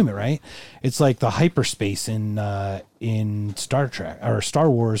can't assume it, right? It's like the hyperspace in Star Trek or Star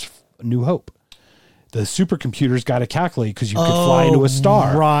Wars New Hope. The supercomputers got to calculate because you could fly into a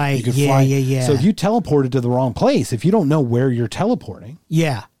star. Right. You could Yeah, fly. yeah, yeah. So if you teleported to the wrong place, if you don't know where you're teleporting,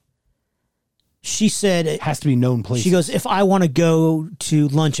 Yeah. She said it has to be known places. She goes, if I want to go to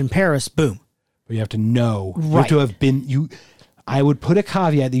lunch in Paris, boom. But you have to know. Right. You have to have been I would put a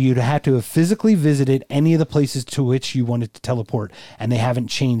caveat that you'd have to have physically visited any of the places to which you wanted to teleport, and they haven't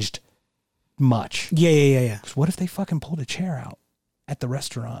changed much. Yeah. 'Cause what if they fucking pulled a chair out at the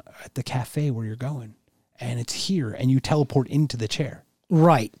restaurant, at the cafe where you're going, and it's here, and you teleport into the chair?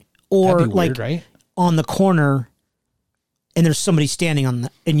 Right. Or That'd be like weird, right? on the corner, and there's somebody standing on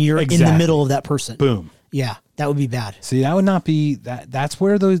and you're in the middle of that person. Boom. Yeah, that would be bad. See, that would not be that. That's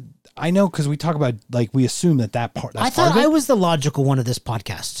where those. I know, because we talk about, like, we assume that part. That's I thought part of I it. was the logical one of this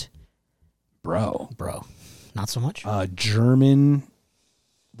podcast. Bro, Not so much. German.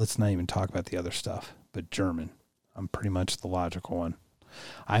 Let's not even talk about the other stuff. But German, I'm pretty much the logical one.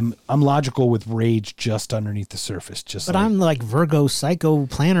 I'm logical with rage just underneath the surface. But I'm like Virgo psycho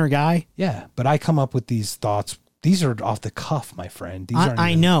planner guy. Yeah, but I come up with these thoughts. These are off the cuff, my friend. These aren't I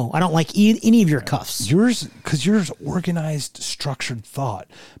even- know. I don't like any of your cuffs. Yours, because yours organized, structured thought.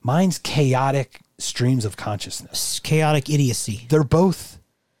 Mine's chaotic streams of consciousness. It's chaotic idiocy. They're both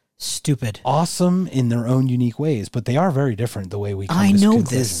Stupid. awesome in their own unique ways, but they are very different the way we come I to know conclusions.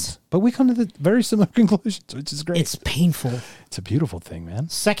 this. But we come to the very similar conclusions, which is great. It's painful. It's a beautiful thing, man.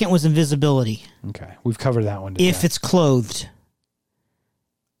 Second was invisibility. Okay. We've covered that one today. If it's clothed.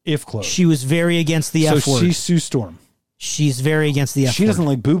 If closed. She was very against the F so word. she's Sue Storm. She's very against the F She word. doesn't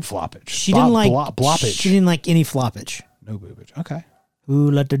like boob floppage. She didn't like bloppage. She didn't like any floppage. No boobage. Okay. Who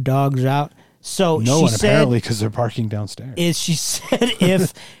let the dogs out? So No she one said, apparently, because they're parking downstairs. she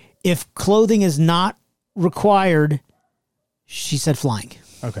said if clothing is not required, she said flying.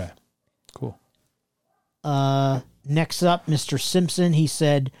 Okay. Cool. Next up, Mr. Simpson, he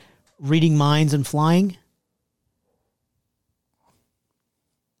said reading minds and flying.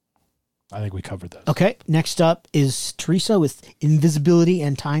 I think we covered those. Okay. Next up is Teresa with invisibility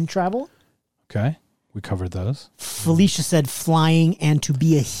and time travel. Okay. We covered those. Felicia said flying and to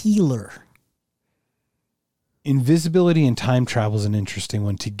be a healer. Invisibility and time travel is an interesting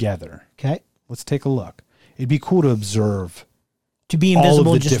one together. Okay. Let's take a look. It'd be cool to observe, To be All of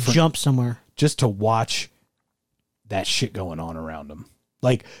invisible, the just different- jump somewhere. just to watch that shit going on around them.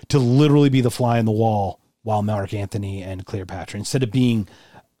 Like, to literally be the fly on the wall while Mark Anthony and Cleopatra, instead of being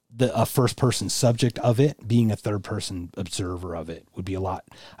a first person subject of it, being a third person observer of it would be a lot,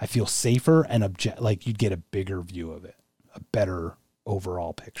 I feel, safer and like you'd get a bigger view of it, a better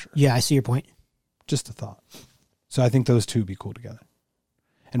overall picture. Yeah, I see your point. Just a thought. So I think those two would be cool together.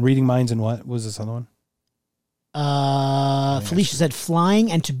 And reading minds and what was this other one? Felicia said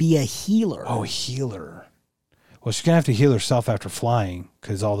flying and to be a healer. Oh, healer. Well, she's going to have to heal herself after flying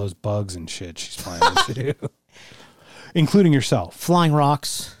because all those bugs and shit she's flying into. Including yourself. Flying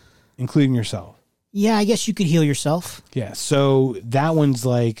rocks. Including yourself. Yeah, I guess you could heal yourself. Yeah, so that one's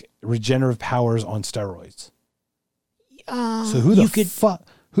like regenerative powers on steroids. So who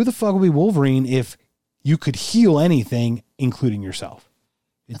the fuck would be Wolverine if you could heal anything, including yourself?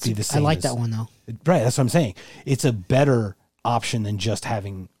 It'd be the same. I like that one though. Right, that's what I'm saying. It's a better option than just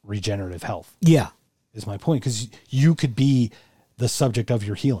having regenerative health. Yeah. Is my point, because you could be the subject of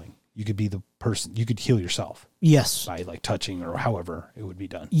your healing. You could be the person. You could heal yourself. Yes. By like touching or however it would be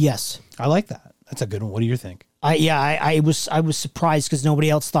done. Yes. I like that. That's a good one. What do you think? I was surprised because nobody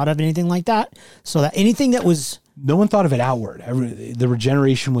else thought of anything like that. So that anything that was No one thought of it outward. The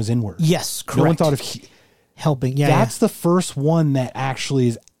regeneration was inward. yes, correct. No one thought of helping. Yeah, that's the first one that actually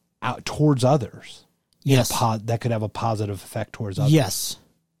is out towards others. yes, That could have a positive effect towards others. yes,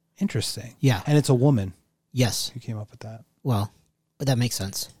 Interesting. Yeah. And it's a woman yes. who came up with that. Well, but that makes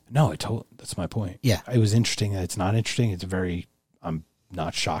sense. No, that's my point. Yeah. It was interesting that it's not interesting. I'm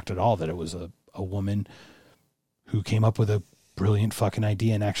not shocked at all that it was a woman who came up with a brilliant fucking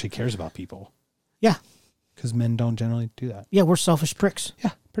idea and actually cares about people. Yeah, Because men don't generally do that. yeah, we're selfish pricks,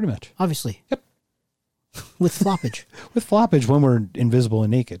 Yeah, pretty much. obviously. Yep. With floppage. With floppage when we're invisible and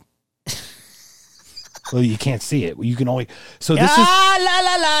naked. Well, you can't see it. You can only. So this is. La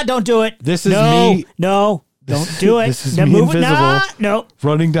la la! Don't do it. This is no, me- No, don't do it. This is No, me move it. invisible. Nah, no,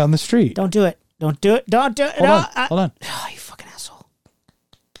 Running down the street. don't do it. Don't do it. Don't do it. Hold no, on. Hold on. Oh, you fucking asshole.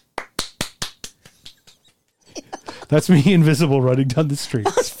 That's me invisible running down the street.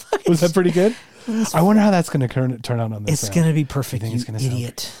 Was that pretty good? I wonder how that's going to turn out on this. It's going to be perfect, think you it's gonna sound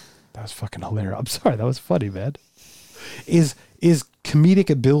idiot. That was fucking hilarious. I'm sorry. That was funny, man. comedic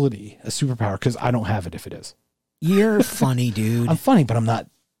ability a superpower? Because I don't have it if it is. You're funny, dude. I'm funny, but I'm not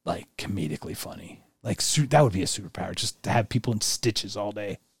like comedically funny. Like that would be a superpower, just to have people in stitches all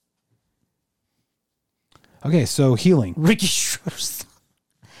day. Okay, so healing. Ricky Schroers.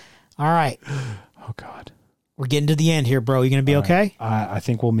 All right. Oh, God. We're getting to the end here, bro. You going to be okay? I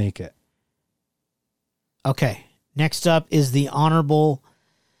think we'll make it. Okay. Next up is the Honorable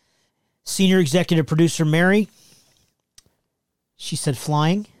Senior Executive Producer, Mary. She said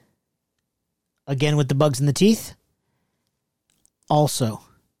flying. Again with the bugs in the teeth. Also,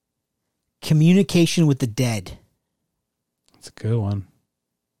 communication with the dead. That's a good one.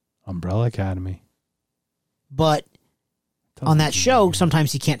 Umbrella Academy. But on that show,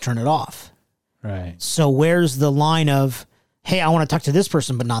 sometimes you can't turn it off. Right. So where's the line of, hey, I want to talk to this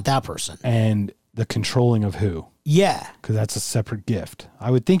person, but not that person? And the controlling of who? Yeah. Because that's a separate gift.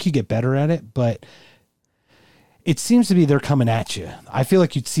 I would think you get better at it, but it seems to be they're coming at you. I feel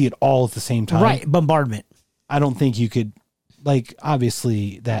like you'd see it all at the same time. Right. Bombardment. I don't think you could, like,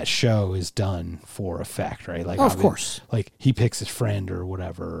 obviously that show is done for effect, right? Like, of course. Like, he picks his friend or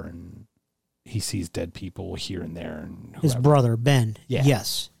whatever, and he sees dead people here and there. And whoever. His brother, Ben. Yeah.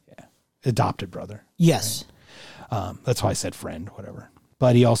 Yes. Yeah. Adopted brother. Yes. Right? That's why I said friend, whatever.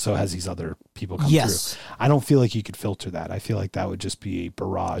 But he also has these other people come yes. through. I don't feel like you could filter that. I feel like that would just be a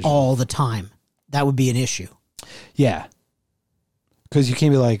barrage. All the time. That would be an issue. Yeah. Because you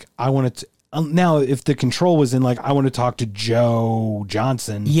can't be like, I want to... now, if the control was in, like, I want to talk to Joe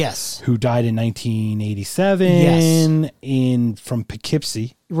Johnson. Yes. Who died in 1987 yes. From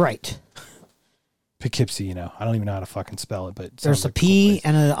Poughkeepsie. Right. Poughkeepsie, you know. I don't even know how to fucking spell it, but there's a like P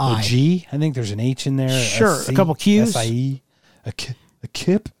and an I. A G. I think there's an H in there. Sure. S-C, a couple Q's. S-I-E. A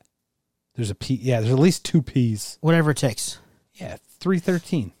kip. There's a P. Yeah, there's at least 2 P's. Whatever it takes. Yeah,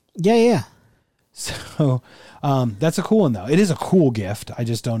 313. Yeah. So that's a cool one, though. It is a cool gift. I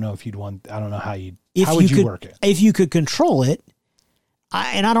just don't know if you'd want... I don't know how would you work it? If you could control it,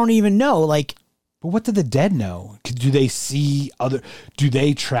 and I don't even know, like... But what do the dead know? Do they see other... Do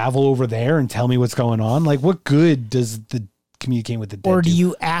they travel over there and tell me what's going on? Like, what good does the communicating with the dead or do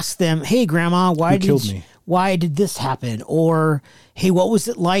you ask them, hey, Grandma, why did this happen? Or, hey, what was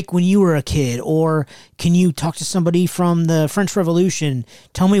it like when you were a kid? Or can you talk to somebody from the French Revolution?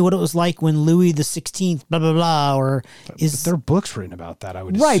 Tell me what it was like when Louis the 16th, blah, blah, blah. Or but there are books written about that, I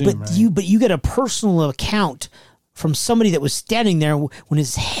would right, assume. But you get a personal account from somebody that was standing there when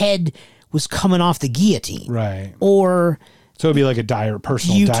his head was coming off the guillotine. Right. Or... So it'd be like a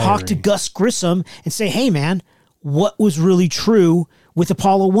personal you diary. talk to Gus Grissom and say, hey, man, what was really true with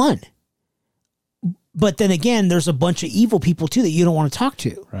Apollo 1? But then again, there's a bunch of evil people, too, that you don't want to talk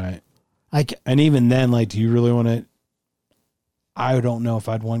to. Right. Like, and even then, like, do you really want to... I don't know if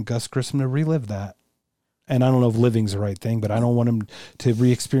I'd want Gus Grissom to relive that. And I don't know if living's the right thing, but I don't want him to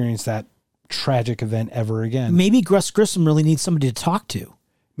re-experience that tragic event ever again. Maybe Gus Grissom really needs somebody to talk to.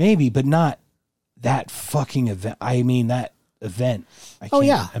 Maybe, but not that fucking event. I mean, that event. I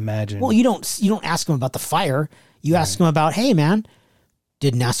can't imagine. Well, you don't ask him about the fire. You ask him about, hey, man,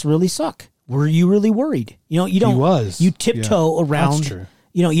 did NASA really suck? Were you really worried? You know, you don't. He was. You tiptoe around. That's true.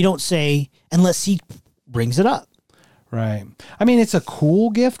 You know, you don't say unless he brings it up. Right. I mean, it's a cool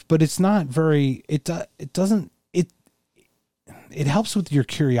gift, but it's not very. It doesn't. It helps with your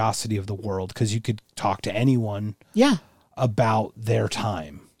curiosity of the world because you could talk to anyone. Yeah. About their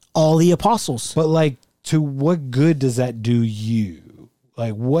time. All the apostles. But like, to what good does that do you?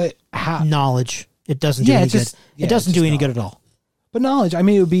 Like, what? How? Knowledge. It doesn't do any good. It doesn't do any good at all. But knowledge. I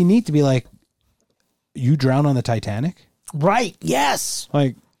mean, it would be neat to be like, you drown on the Titanic? Right. Yes.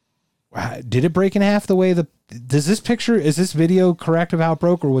 Like, did it break in half the way is this video correct of how it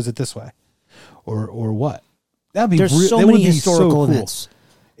broke, or was it this way? Or what? That'd be There's so many historical events.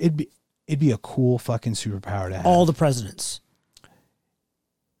 It'd be a cool fucking superpower to have. All the presidents.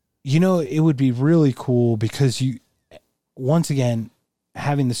 You know, it would be really cool because once again,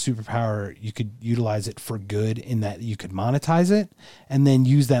 having the superpower, you could utilize it for good in that you could monetize it and then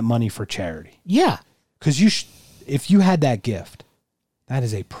use that money for charity. Yeah. Because if you had that gift, that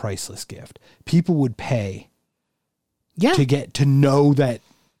is a priceless gift. People would pay to get to know that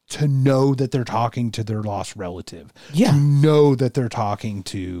they're talking to their lost relative. Yeah. To know that they're talking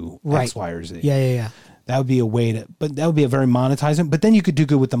to X, Y, or Z. Yeah. That would be a way but that would be a very monetizing, but then you could do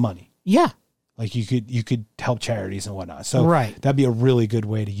good with the money. Yeah. Like you could help charities and whatnot. So that'd be a really good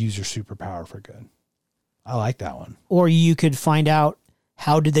way to use your superpower for good. I like that one. Or you could find out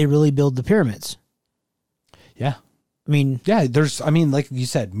how did they really build the pyramids? Yeah. I mean, like you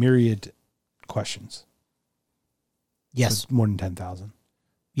said, myriad questions. Yes. More than 10,000.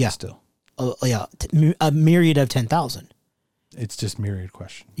 Yeah. Still. A myriad of 10,000. It's just myriad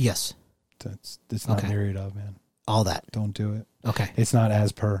question. Yes. It's not Okay. myriad of, man. All that. Don't do it. Okay. It's not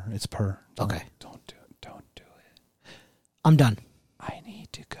as per. It's per. Okay. Don't do it. Don't do it. I'm done. I need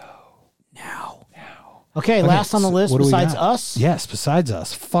to go Now. now. Okay, last on the list what do we besides got? us, Yes, besides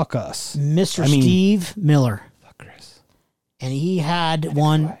us. Fuck us. Mr. Steve Miller. Fuck Chris. And he had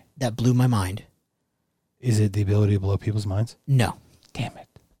one that blew my mind. Is it the ability to blow people's minds? No. Damn it.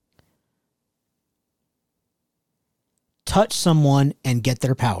 Touch someone and get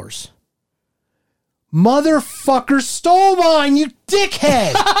their powers. Motherfucker stole mine, you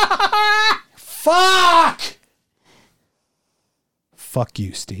dickhead! Fuck! Fuck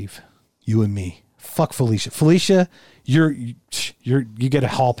you, Steve. You and me. Fuck Felicia. Felicia, you get a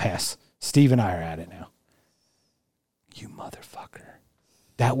hall pass. Steve and I are at it now. You motherfucker.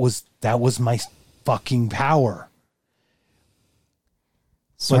 That was my fucking power.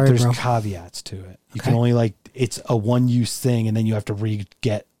 Sorry, but there's bro. caveats to it. You Okay. can only it's a one-use thing, and then you have to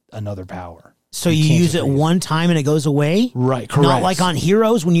get another power. So you can't use just it one time and it goes away? Right, correct. Not like on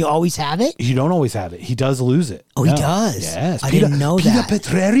Heroes when you always have it? You don't always have it. He does lose it. Oh, he does? Yes. I didn't know that.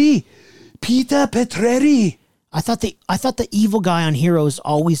 Peter Petreri. I thought the evil guy on Heroes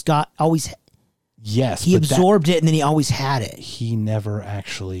always Yes. he but absorbed it and then he always had it. he never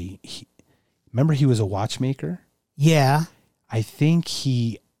actually. Remember, he was a watchmaker. Yeah. I think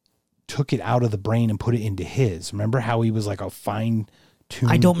he took it out of the brain and put it into his. Remember how he was like a fine tune?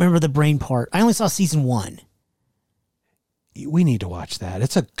 I don't remember the brain part. I only saw season 1. We need to watch that.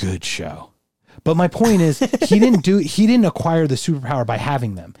 It's a good show. But my point is, he didn't acquire the superpower by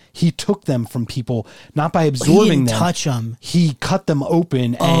having them. He took them from people, not by He absorbing didn't them. touch them. He cut them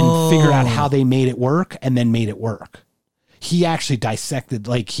open and figured out how they made it work and then made it work. He actually dissected,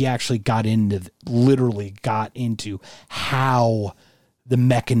 he actually literally got into how the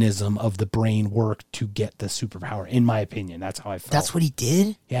mechanism of the brain worked to get the superpower. In my opinion, that's how I felt. That's what he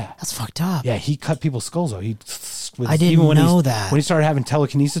did? Yeah. That's fucked up. Yeah, he cut people's skulls out. I didn't know that. When he started having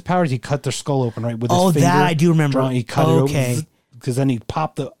telekinesis powers, he cut their skull open with his finger. That I do remember. He cut it open because then he'd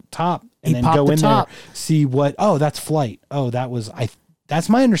pop the top and then go in there, see what. Oh, that's flight. Oh, that's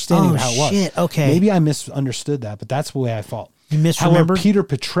my understanding of how it was. Shit. Okay. Maybe I misunderstood that, but that's the way I felt. You However, misremembered? Peter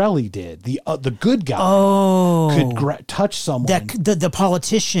Petrelli did the good guy. Could touch someone. The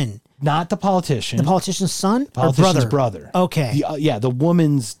politician. Not the politician. The politician's son Politician's or brother? Okay. The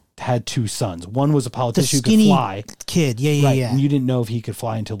woman's had 2 sons. One was a politician who could fly. Kid. Yeah. Right. And you didn't know if he could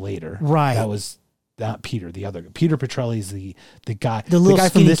fly until later. Right. That was not Peter, the other. Peter Petrelli's the guy. The little guy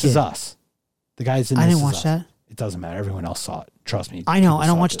from skinny This Is kid. Us. The guy's in I This didn't Is watch Us. that. It doesn't matter. Everyone else saw it. Trust me. I know. People I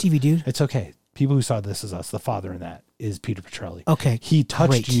don't saw watch it. TV, dude. It's okay. People who saw This Is Us, the father in that is Peter Petrelli. Okay. He touched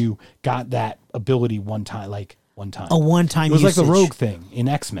Great. you, got that ability one time. A one-time It was usage. like the Rogue thing in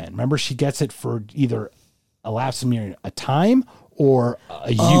X-Men. Remember, she gets it for either a lapse of a time or a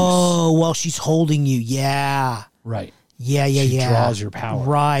use. Oh, well, she's holding you. Yeah. Right. Yeah. She draws your power.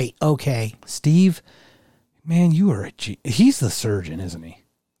 Right. Okay. Steve, man, you are he's the surgeon, isn't he?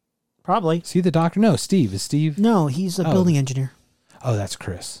 Probably. See the doctor? No, Steve. Is Steve? No, he's a building engineer. Oh, that's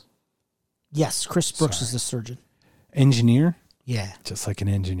Chris. Yes, Chris Brooks is the surgeon. Engineer? Yeah. Just like an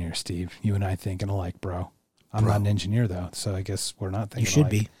engineer, Steve. You and I thinking alike, bro. I'm not an engineer, though, so I guess we're not thinking You should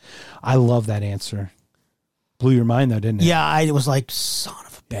alike. be. I love that answer. Blew your mind, though, didn't it? Yeah, I was like, son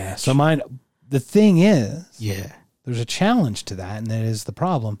of a bitch. Yeah. So the thing is, Yeah. there's a challenge to that, and that is the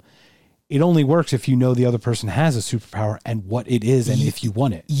problem. It only works if you know the other person has a superpower and what it is and if you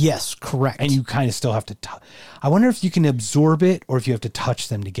want it. Yes, correct. And you kind of still have to I wonder if you can absorb it or if you have to touch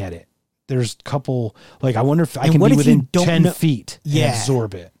them to get it. There's a couple, I wonder if I can be within 10 feet and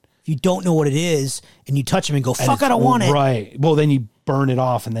absorb it. If you don't know what it is and you touch them and go, fuck, I don't want it. Right. Well, then you burn it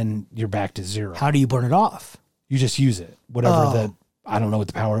off and then you're back to zero. How do you burn it off? You just use it. I don't know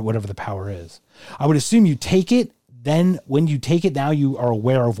whatever the power is. I would assume you take it. Then when you take it, now you are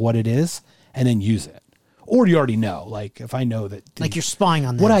aware of what it is and then use it. Or you already know. If I know that. You're spying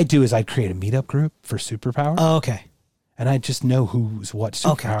on them. What I do is I'd create a meetup group for superpower. Oh, okay. And I just know who's what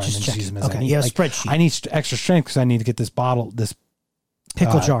superpower and then use them as I need. Yeah, spreadsheet. I need extra strength because I need to get this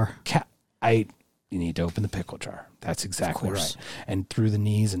pickle jar. You need to open the pickle jar. That's exactly right. And through the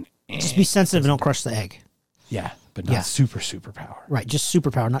knees and just be sensitive and don't crush the egg. Yeah, but not superpower. Right, just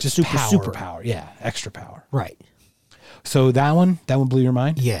superpower, not just super power. Yeah, extra power. Right. So that one blew your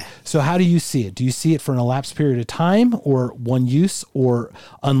mind? Yeah. So how do you see it? Do you see it for an elapsed period of time or one use or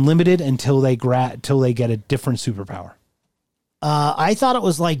unlimited until they get a different superpower? I thought it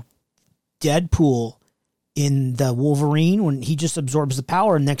was like Deadpool in the Wolverine when he just absorbs the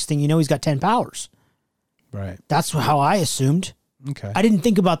power and next thing you know he's got 10 powers. Right. That's how I assumed. Okay. I didn't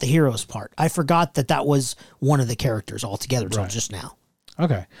think about the heroes part. I forgot that was one of the characters altogether until Right. just now.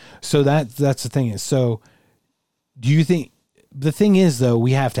 Okay. So that's the thing is, so do you think, the thing is though,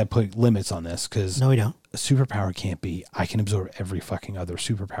 we have to put limits on this because No, we don't. a superpower can't be, I can absorb every fucking other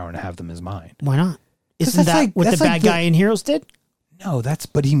superpower and have them as mine. Why not? 'Cause Isn't that's that like- what the that's bad like the- guy in Heroes did? No,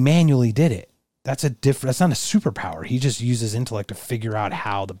 but he manually did it. That's that's not a superpower. He just uses intellect to figure out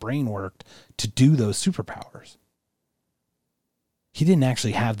how the brain worked to do those superpowers. He didn't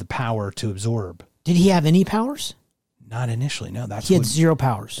actually have the power to absorb. Did he have any powers? Not initially. No, He had 0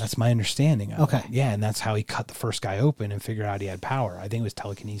 powers. that's my understanding of Okay. it. Yeah, and that's how he cut the first guy open and figured out he had power. I think it was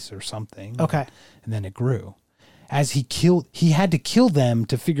telekinesis or something. Okay. And then it grew. As he had to kill them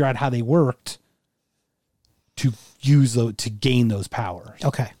to figure out how they worked to to gain those powers.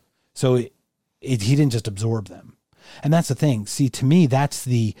 Okay. So he didn't just absorb them. And that's the thing. See, to me, that's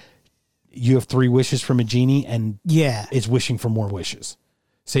you have 3 wishes from a genie and Yeah. it's wishing for more wishes.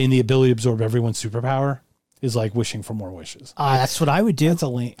 Saying the ability to absorb everyone's superpower is like wishing for more wishes. That's what I would do. That's a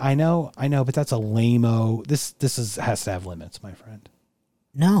lame. I know, but that's a lame-o. This has to have limits, my friend.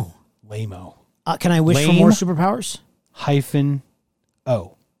 No. Lame-o. Can I wish for Lame. more superpowers?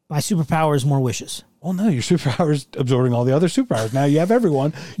 -o. My superpower is more wishes. Well, no, your superpower is absorbing all the other superpowers. Now you have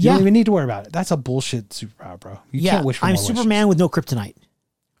everyone. You Yeah. don't even need to worry about it. That's a bullshit superpower, bro. You can't wish for I'm more Superman with no kryptonite. wishes.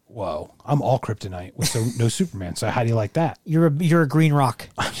 Whoa, I'm all kryptonite with no Superman. So how do you like that? You're a green rock.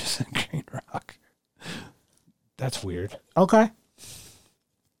 I'm just a green rock. That's weird. Okay.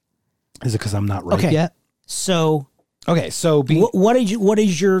 Is it because I'm not right Okay. yet? So Okay, so what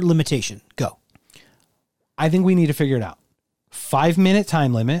is your limitation? Go. I think we need to figure it out. 5-minute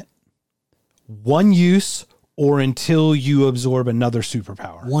time limit, 1 use, or until you absorb another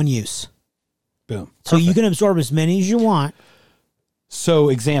superpower. 1 use. Boom. So you Perfect. can absorb as many as you want. So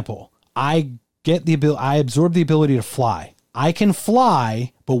example, I absorb the ability to fly. I can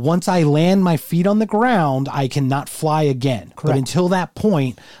fly, but once I land my feet on the ground, I cannot fly again. But Correct. until that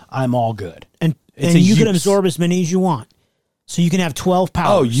point, I'm all good. And It's a you can use. absorb as many as you want. So you can have 12 powers.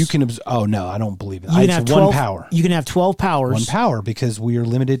 Oh, you can oh no, I don't believe it. You can It's have 1 12 power. You can have 12 powers. 1 power because we are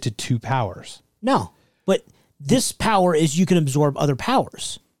limited to 2 powers. No. But this power is you can absorb other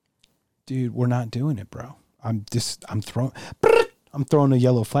powers. Dude, we're not doing it, bro. I'm throwing a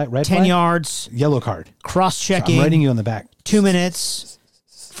yellow flag, red 10 flag, yards, yellow card. So cross-checking, I'm writing you on the back. 2 minutes,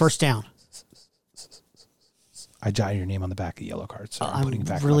 first down. I jotted your name on the back of the yellow card, so I'm I'm putting it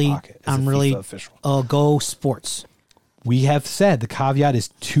back really- in my pocket. As I'm a really- FIFA official. Go sports. We have said the caveat is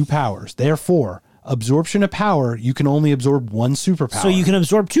 2 powers. Therefore, absorption of power, you can only absorb 1 superpower. So you can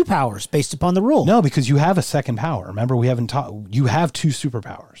absorb 2 powers based upon the rule. No, because you have a second power. Remember, we haven't taught. You have 2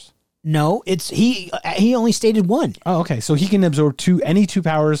 superpowers. No, it's he only stated 1. Oh, okay. So he can absorb any 2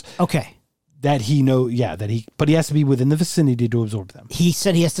 powers Okay. that he but he has to be within the vicinity to absorb them He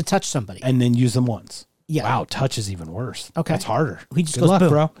said he has to touch somebody. and then use them once. Yeah. Wow, touch is even worse. Okay. That's harder. He just Good goes, luck, boom.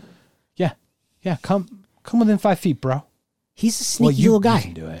 bro. Yeah. Yeah. Come within 5 feet, bro. He's a sneaky you, little You guy.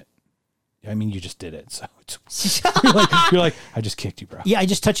 can do it. I mean, you just did it. So you're like, I just kicked you, bro. Yeah, I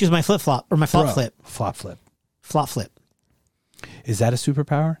just touched you with my flip-flop or my flop Bro, flip. Flop flip. Flop flip. Is that a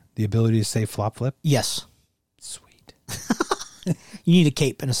superpower? The ability to say flop flip? Yes. Sweet. You need a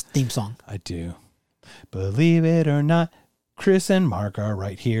cape and a theme song. I do. Believe it or not, Chris and Mark are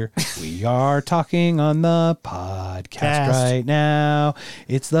right here. We are talking on the podcast Cast. right now.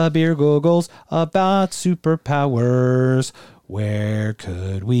 It's the Beer Googgles about superpowers. Where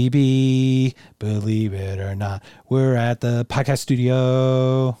could we be? Believe it or not, we're at the podcast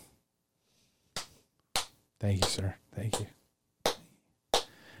studio. Thank you, sir. Thank you.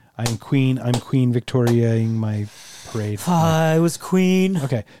 I'm Queen Victoriaing my parade. I was queen.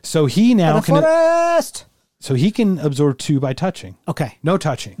 Okay, so he now The forest. so he can absorb 2 by touching. Okay. No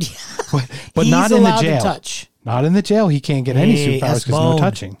touching. but He's not in the allowed to jail. touch. Not in the jail. He can't get any Hey, superpowers that's because no bone.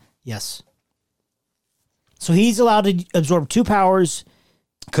 touching. Yes. So he's allowed to absorb 2 powers.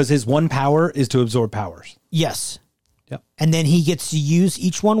 Because his 1 power is to absorb powers. Yes. Yep. And then he gets to use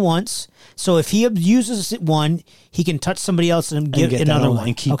each one once. So if he uses one, he can touch somebody else and give get another that one.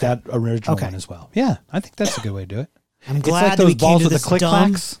 and keep Okay. that original Okay. one as well. Yeah, I think that's a good way to do it. I'm It's glad like that we those came balls to with the this click dumb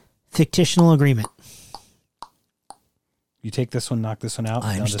clacks. fictional agreement. You take this one, knock this one out.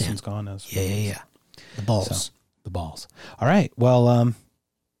 I and now this understand. one's gone. As Yeah. The balls. So, the balls. All right. Well,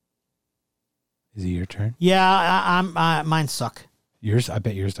 is it your turn? Yeah, mine suck. Yours? I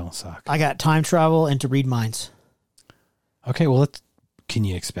bet yours don't suck. I got time travel and to read minds. Okay. Well, can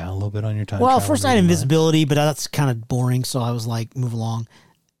you expound a little bit on your time? Well, travel first I had reading minds? invisibility, but that's kind of boring, so I was like, move along.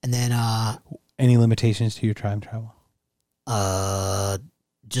 And then Any limitations to your time travel?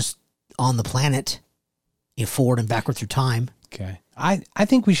 just on the planet, forward and backward through time. Okay. I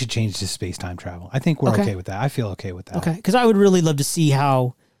think we should change to space-time travel. I think we're okay with that. I feel okay with that. Okay, because I would really love to see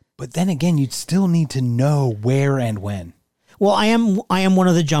how. But then again, you'd still need to know where and when. Well, I am one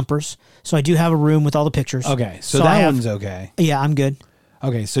of the jumpers, so I do have a room with all the pictures. Okay, so that one's okay. Yeah, I'm good.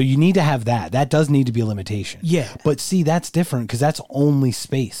 Okay, so you need to have that. That does need to be a limitation. Yeah. But see, that's different because that's only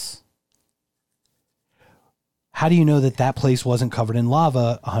space. How do you know that that place wasn't covered in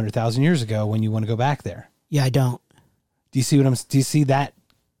lava 100,000 years ago when you want to go back there? Yeah, I don't. Do you see that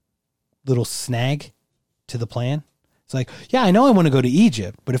little snag to the plan? It's like, yeah, I know I want to go to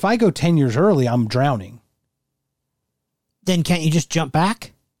Egypt, but if I go 10 years early, I'm drowning. Then can't you just jump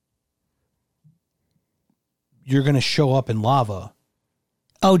back? You're going to show up in lava.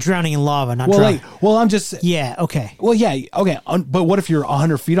 Oh, drowning in lava, not drowning. I'm just... Yeah, okay. Well, yeah, okay. But what if you're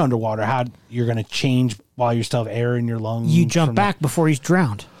 100 feet underwater? How you're going to change while you still have air in your lungs? You jump back before he's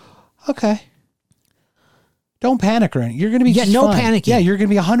drowned. Okay. Don't panic or anything. You're going to be just no fine. panicking. Yeah, you're going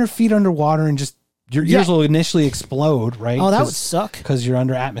to be 100 feet underwater and just... Your ears will initially explode, right? Oh, that would suck. Because you're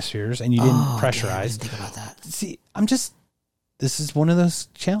under atmospheres and you didn't pressurize. Yeah, I didn't think about that. See, this is one of those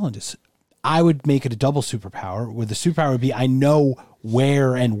challenges. I would make it a double superpower, where the superpower would be I know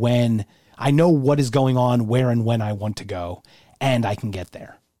where and when, I know what is going on, where and when I want to go, and I can get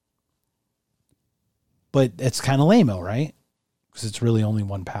there. But it's kind of lame-o, right? Because it's really only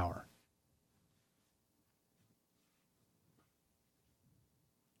one power.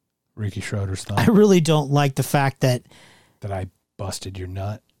 Ricky Schroeder's thumb. I really don't like the fact that I busted your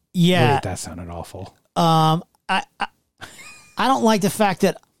nut. Yeah. Wait, that sounded awful. I don't like the fact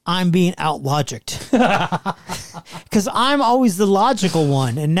that I'm being out-logicked. Because I'm always the logical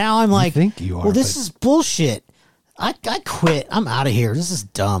one. And now I'm like, think you are, well, this is bullshit. I quit. I'm out of here. This is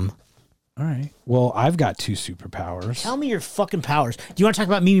dumb. All right. Well, I've got 2 superpowers. Tell me your fucking powers. Do you want to talk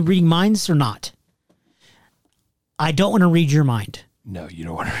about me reading minds or not? I don't want to read your mind. No, you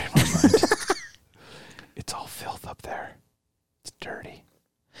don't want to read my mind. It's all filth up there. It's dirty.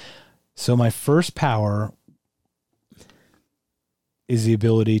 So my first power is the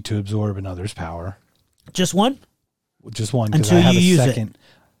ability to absorb another's power. Just one? Just one, because Until I have you a use second. it.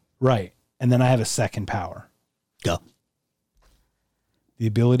 Right. And then I have a second power. Go. The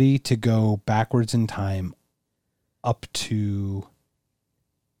ability to go backwards in time up to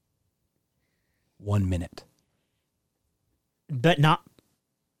 1 minute. But not,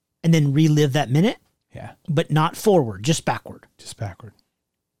 and then relive that minute? Yeah. But not forward, just backward. Just backward.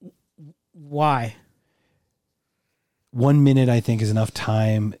 Why? 1 minute, I think, is enough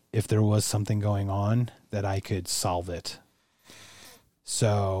time if there was something going on that I could solve it.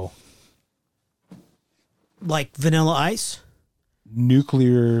 So. Like Vanilla Ice?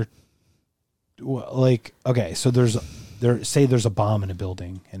 Nuclear. Okay, so there's a bomb in a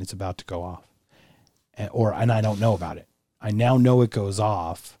building and it's about to go off. And I don't know about it. I now know it goes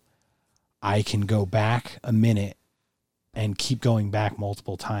off. I can go back a minute and keep going back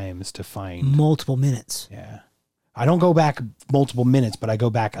multiple times to find... Multiple minutes. Yeah. I don't go back multiple minutes, but I go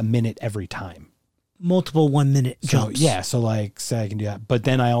back a minute every time. Multiple 1 minute jumps. Yeah, so like, say I can do that. But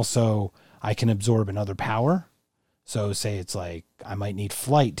then I can absorb another power. So say it's like, I might need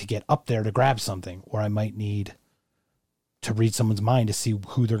flight to get up there to grab something, or I might need to read someone's mind to see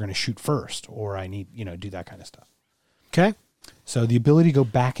who they're going to shoot first, or I need, do that kind of stuff. Okay. So the ability to go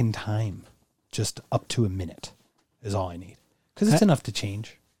back in time, just up to a minute, is all I need. Because it's enough to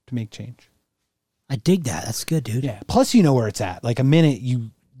make change. I dig that. That's good, dude. Yeah. Plus, you know where it's at. Like a minute,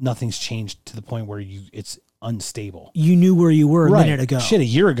 nothing's changed to the point where it's unstable. You knew where you were a minute ago. Shit, a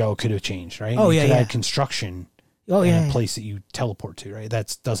year ago could have changed, right? Oh, you yeah, could have construction in a place that you teleport to, right?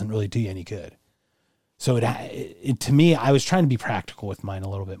 That doesn't really do you any good. So to me, I was trying to be practical with mine, a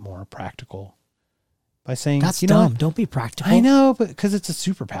little bit more practical. By saying, that's dumb. Don't be practical. I know, but because it's a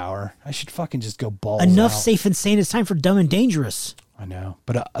superpower, I should fucking just go balls Enough out. safe and sane. It's time for dumb and dangerous. I know,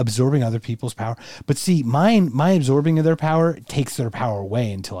 but absorbing other people's power. But see, my absorbing of their power takes their power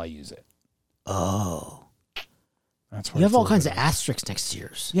away until I use it. Oh, that's where you have all kinds of asterisks next to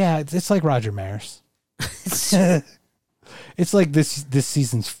yours. Yeah, it's like Roger Maris. It's like this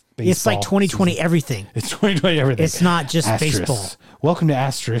season's baseball. It's like 2020 season. Everything. It's 2020 everything. It's not just Asterisks. baseball. Welcome to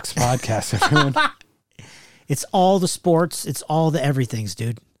Asterix Podcast, everyone. It's all the sports. It's all the everythings,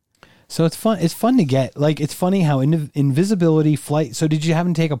 dude. So it's fun. It's fun to get. Like, it's funny how invisibility, flight. So did you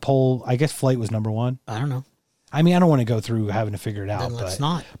happen to take a poll? I guess flight was number one. I don't know. I mean, I don't want to go through having to figure it out. Then let's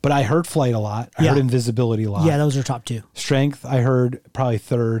not. But I heard flight a lot. I heard invisibility a lot. Yeah, those are top two. Strength, I heard probably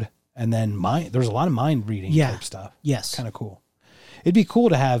third. And then mind. There's a lot of mind reading type stuff. Yes. Kind of cool. It'd be cool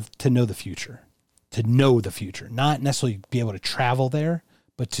to know the future. To know the future. Not necessarily be able to travel there,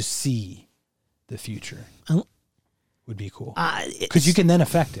 but to see the future. would be cool. Because you can then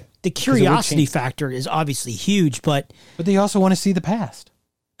affect it. The curiosity factor is obviously huge, but they also want to see the past.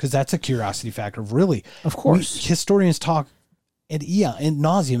 Because that's a curiosity factor, really. Of course. Historians talk ad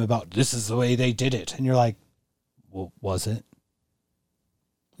nauseum about this is the way they did it. And you're like, well, was it?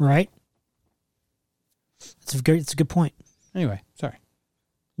 Right. It's a good point. Anyway, sorry.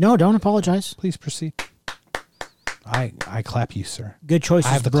 No, don't apologize. Please proceed. I clap you, sir. Good choices,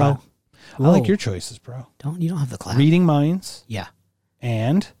 I have the bro. clap. I like your choices, bro. You don't have the clap. Reading minds. Yeah.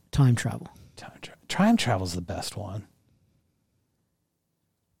 And time travel. Time travel is the best one.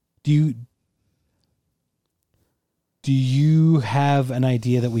 Do you have an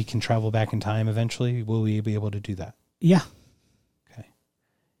idea that we can travel back in time eventually? Will we be able to do that? Yeah. Okay.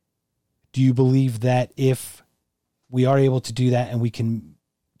 Do you believe that if we are able to do that and we can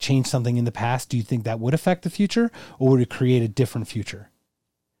change something in the past, do you think that would affect the future, or would it create a different future?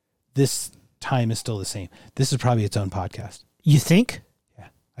 This time is still the same. This is probably its own podcast. You think?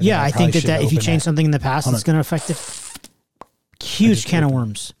 Yeah. I think that if you change something in the past, it's going to affect it. Huge can of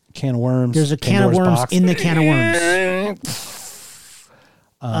worms. Can of worms. There's a can of worms in the can of worms.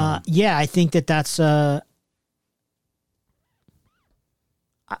 I think that's I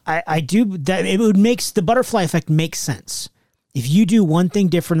do that. It would makes the butterfly effect make sense. If you do one thing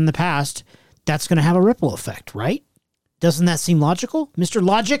different in the past, that's going to have a ripple effect, right? Doesn't that seem logical, Mr.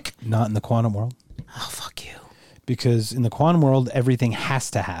 Logic? Not in the quantum world. Oh, fuck you. Because in the quantum world, everything has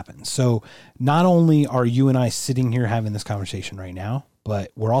to happen. So not only are you and I sitting here having this conversation right now,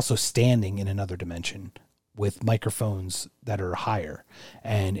 but we're also standing in another dimension with microphones that are higher.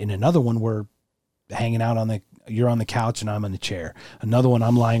 And in another one, we're hanging out you're on the couch and I'm on the chair. Another one,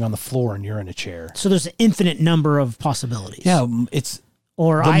 I'm lying on the floor and you're in a chair. So there's an infinite number of possibilities. Yeah,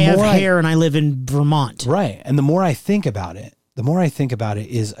 or I have hair and I live in Vermont. Right. And the more I think about it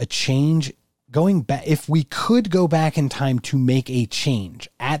is a change going back. If we could go back in time to make a change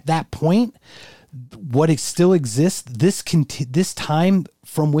at that point, what still exists, this time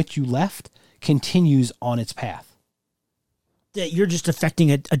from which you left continues on its path. That you're just affecting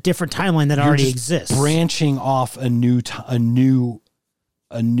a different timeline that already exists. Branching off a new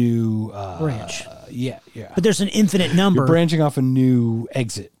branch. Yeah. But there's an infinite number. You're branching off a new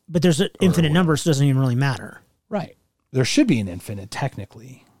exit. But there's an infinite number, so it doesn't even really matter. Right. There should be an infinite,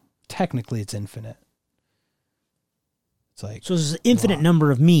 technically. Technically, it's infinite. It's like... So there's an infinite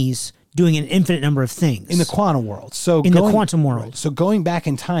number of me's doing an infinite number of things. In the quantum world. So in the quantum world. So going back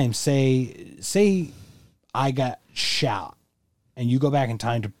in time, say I got shot, and you go back in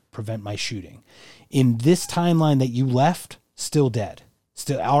time to prevent my shooting. In this timeline that you left, still dead.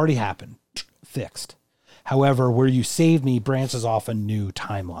 Still already happened. Fixed. However, where you saved me branches off a new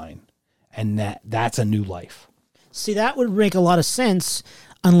timeline. And that's a new life. See, that would make a lot of sense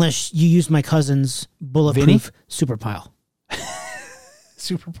unless you use my cousin's bulletproof super pile.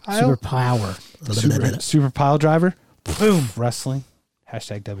 Super pile? Super pile driver? Boom. Wrestling.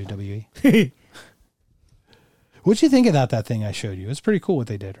 Hashtag WWE. What'd you think about that thing I showed you? It's pretty cool what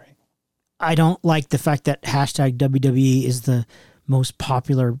they did, right? I don't like the fact that hashtag WWE is the most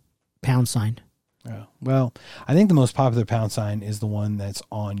popular pound sign. Oh, well, I think the most popular pound sign is the one that's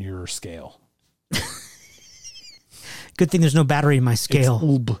on your scale. Good thing there's no battery in my scale.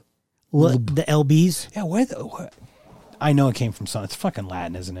 The LBs? Yeah, I know it came from something. It's fucking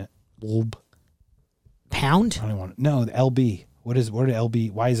Latin, isn't it? Ulb. Pound? I don't want to. No, the LB. Why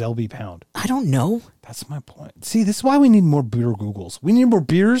is LB pound? I don't know. That's my point. See, this is why we need more beer Googles. We need more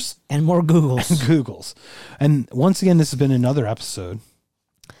beers. And more Googles. And Googles. And once again, this has been another episode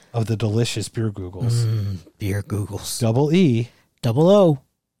of the delicious beer Googles. Beer Googles. Double E. Double O.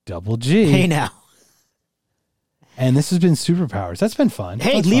 Double G. Hey now. And this has been Superpowers. That's been fun.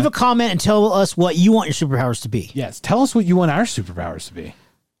 Hey, leave a comment and tell us what you want your superpowers to be. Yes, tell us what you want our superpowers to be.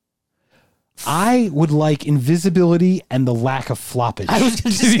 I would like invisibility and the lack of floppage. I was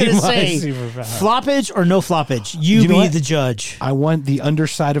just going to say, floppage or no floppage. You be the judge. I want the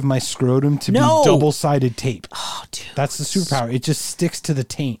underside of my scrotum to be double-sided tape. Oh, dude. That's the superpower. It just sticks to the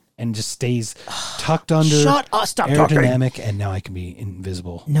taint and just stays tucked under. Shut up. Stop aerodynamic, talking. And now I can be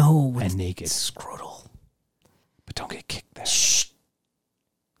invisible. No. And naked. Scrotal. But don't get kicked there. Shh.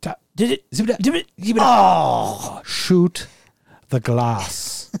 Did it? Oh. Shoot the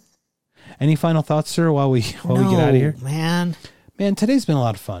glass. Any final thoughts, sir, while we get out of here? Man, today's been a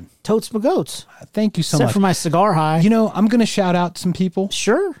lot of fun. Totes my goats. Thank you so much. Except for my cigar high. You know, I'm going to shout out some people.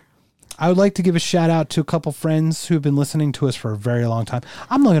 Sure. I would like to give a shout out to a couple friends who have been listening to us for a very long time.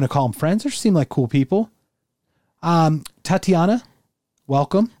 I'm not going to call them friends. They seem like cool people. Tatiana,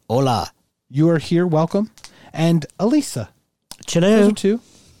 welcome. Hola. You are here. Welcome. And Elisa. Hello. Those are two.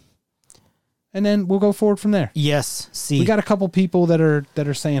 and then we'll go forward from there. Yes. See, We got a couple people that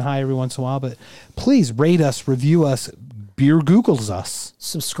are saying hi every once in a while, but please rate us, review us, beer Googles us,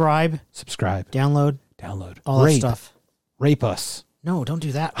 subscribe, download, all that stuff. Rape us. No, don't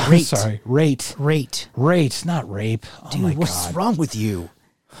do that. I'm Rate. sorry, rate, not rape. Oh Dude, my what's God. wrong with you?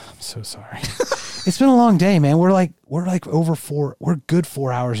 I'm so sorry. It's been a long day, man. We're like over we're good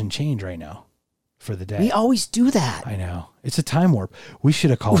 4 hours and change right now for the day. We always do that. I know. It's a time warp. We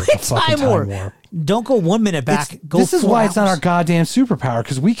should have called it a fucking time warp. Don't go 1 minute back. This is why it's not our goddamn superpower,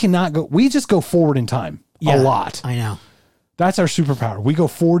 because we cannot go. We just go forward in time a lot. I know. That's our superpower. We go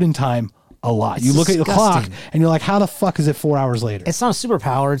forward in time a lot. It's you look at the clock disgusting. and you're like, how the fuck is it 4 hours later? It's not a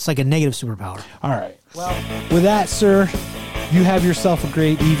superpower. It's like a negative superpower. All right. Well, with that, sir, you have yourself a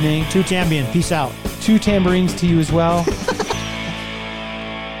great evening. Two champion. Peace out. 2 tambourines to you as well.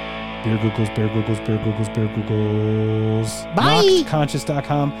 Beer Googles, Beer Googles, Beer Googles, Beer Googles. Bye.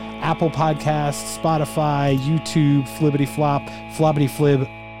 Noctconscious.com, Apple Podcasts, Spotify, YouTube, Flibbity Flop, Flobbity Flib,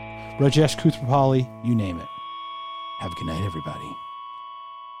 Rajesh Koothrappali, you name it. Have a good night, everybody.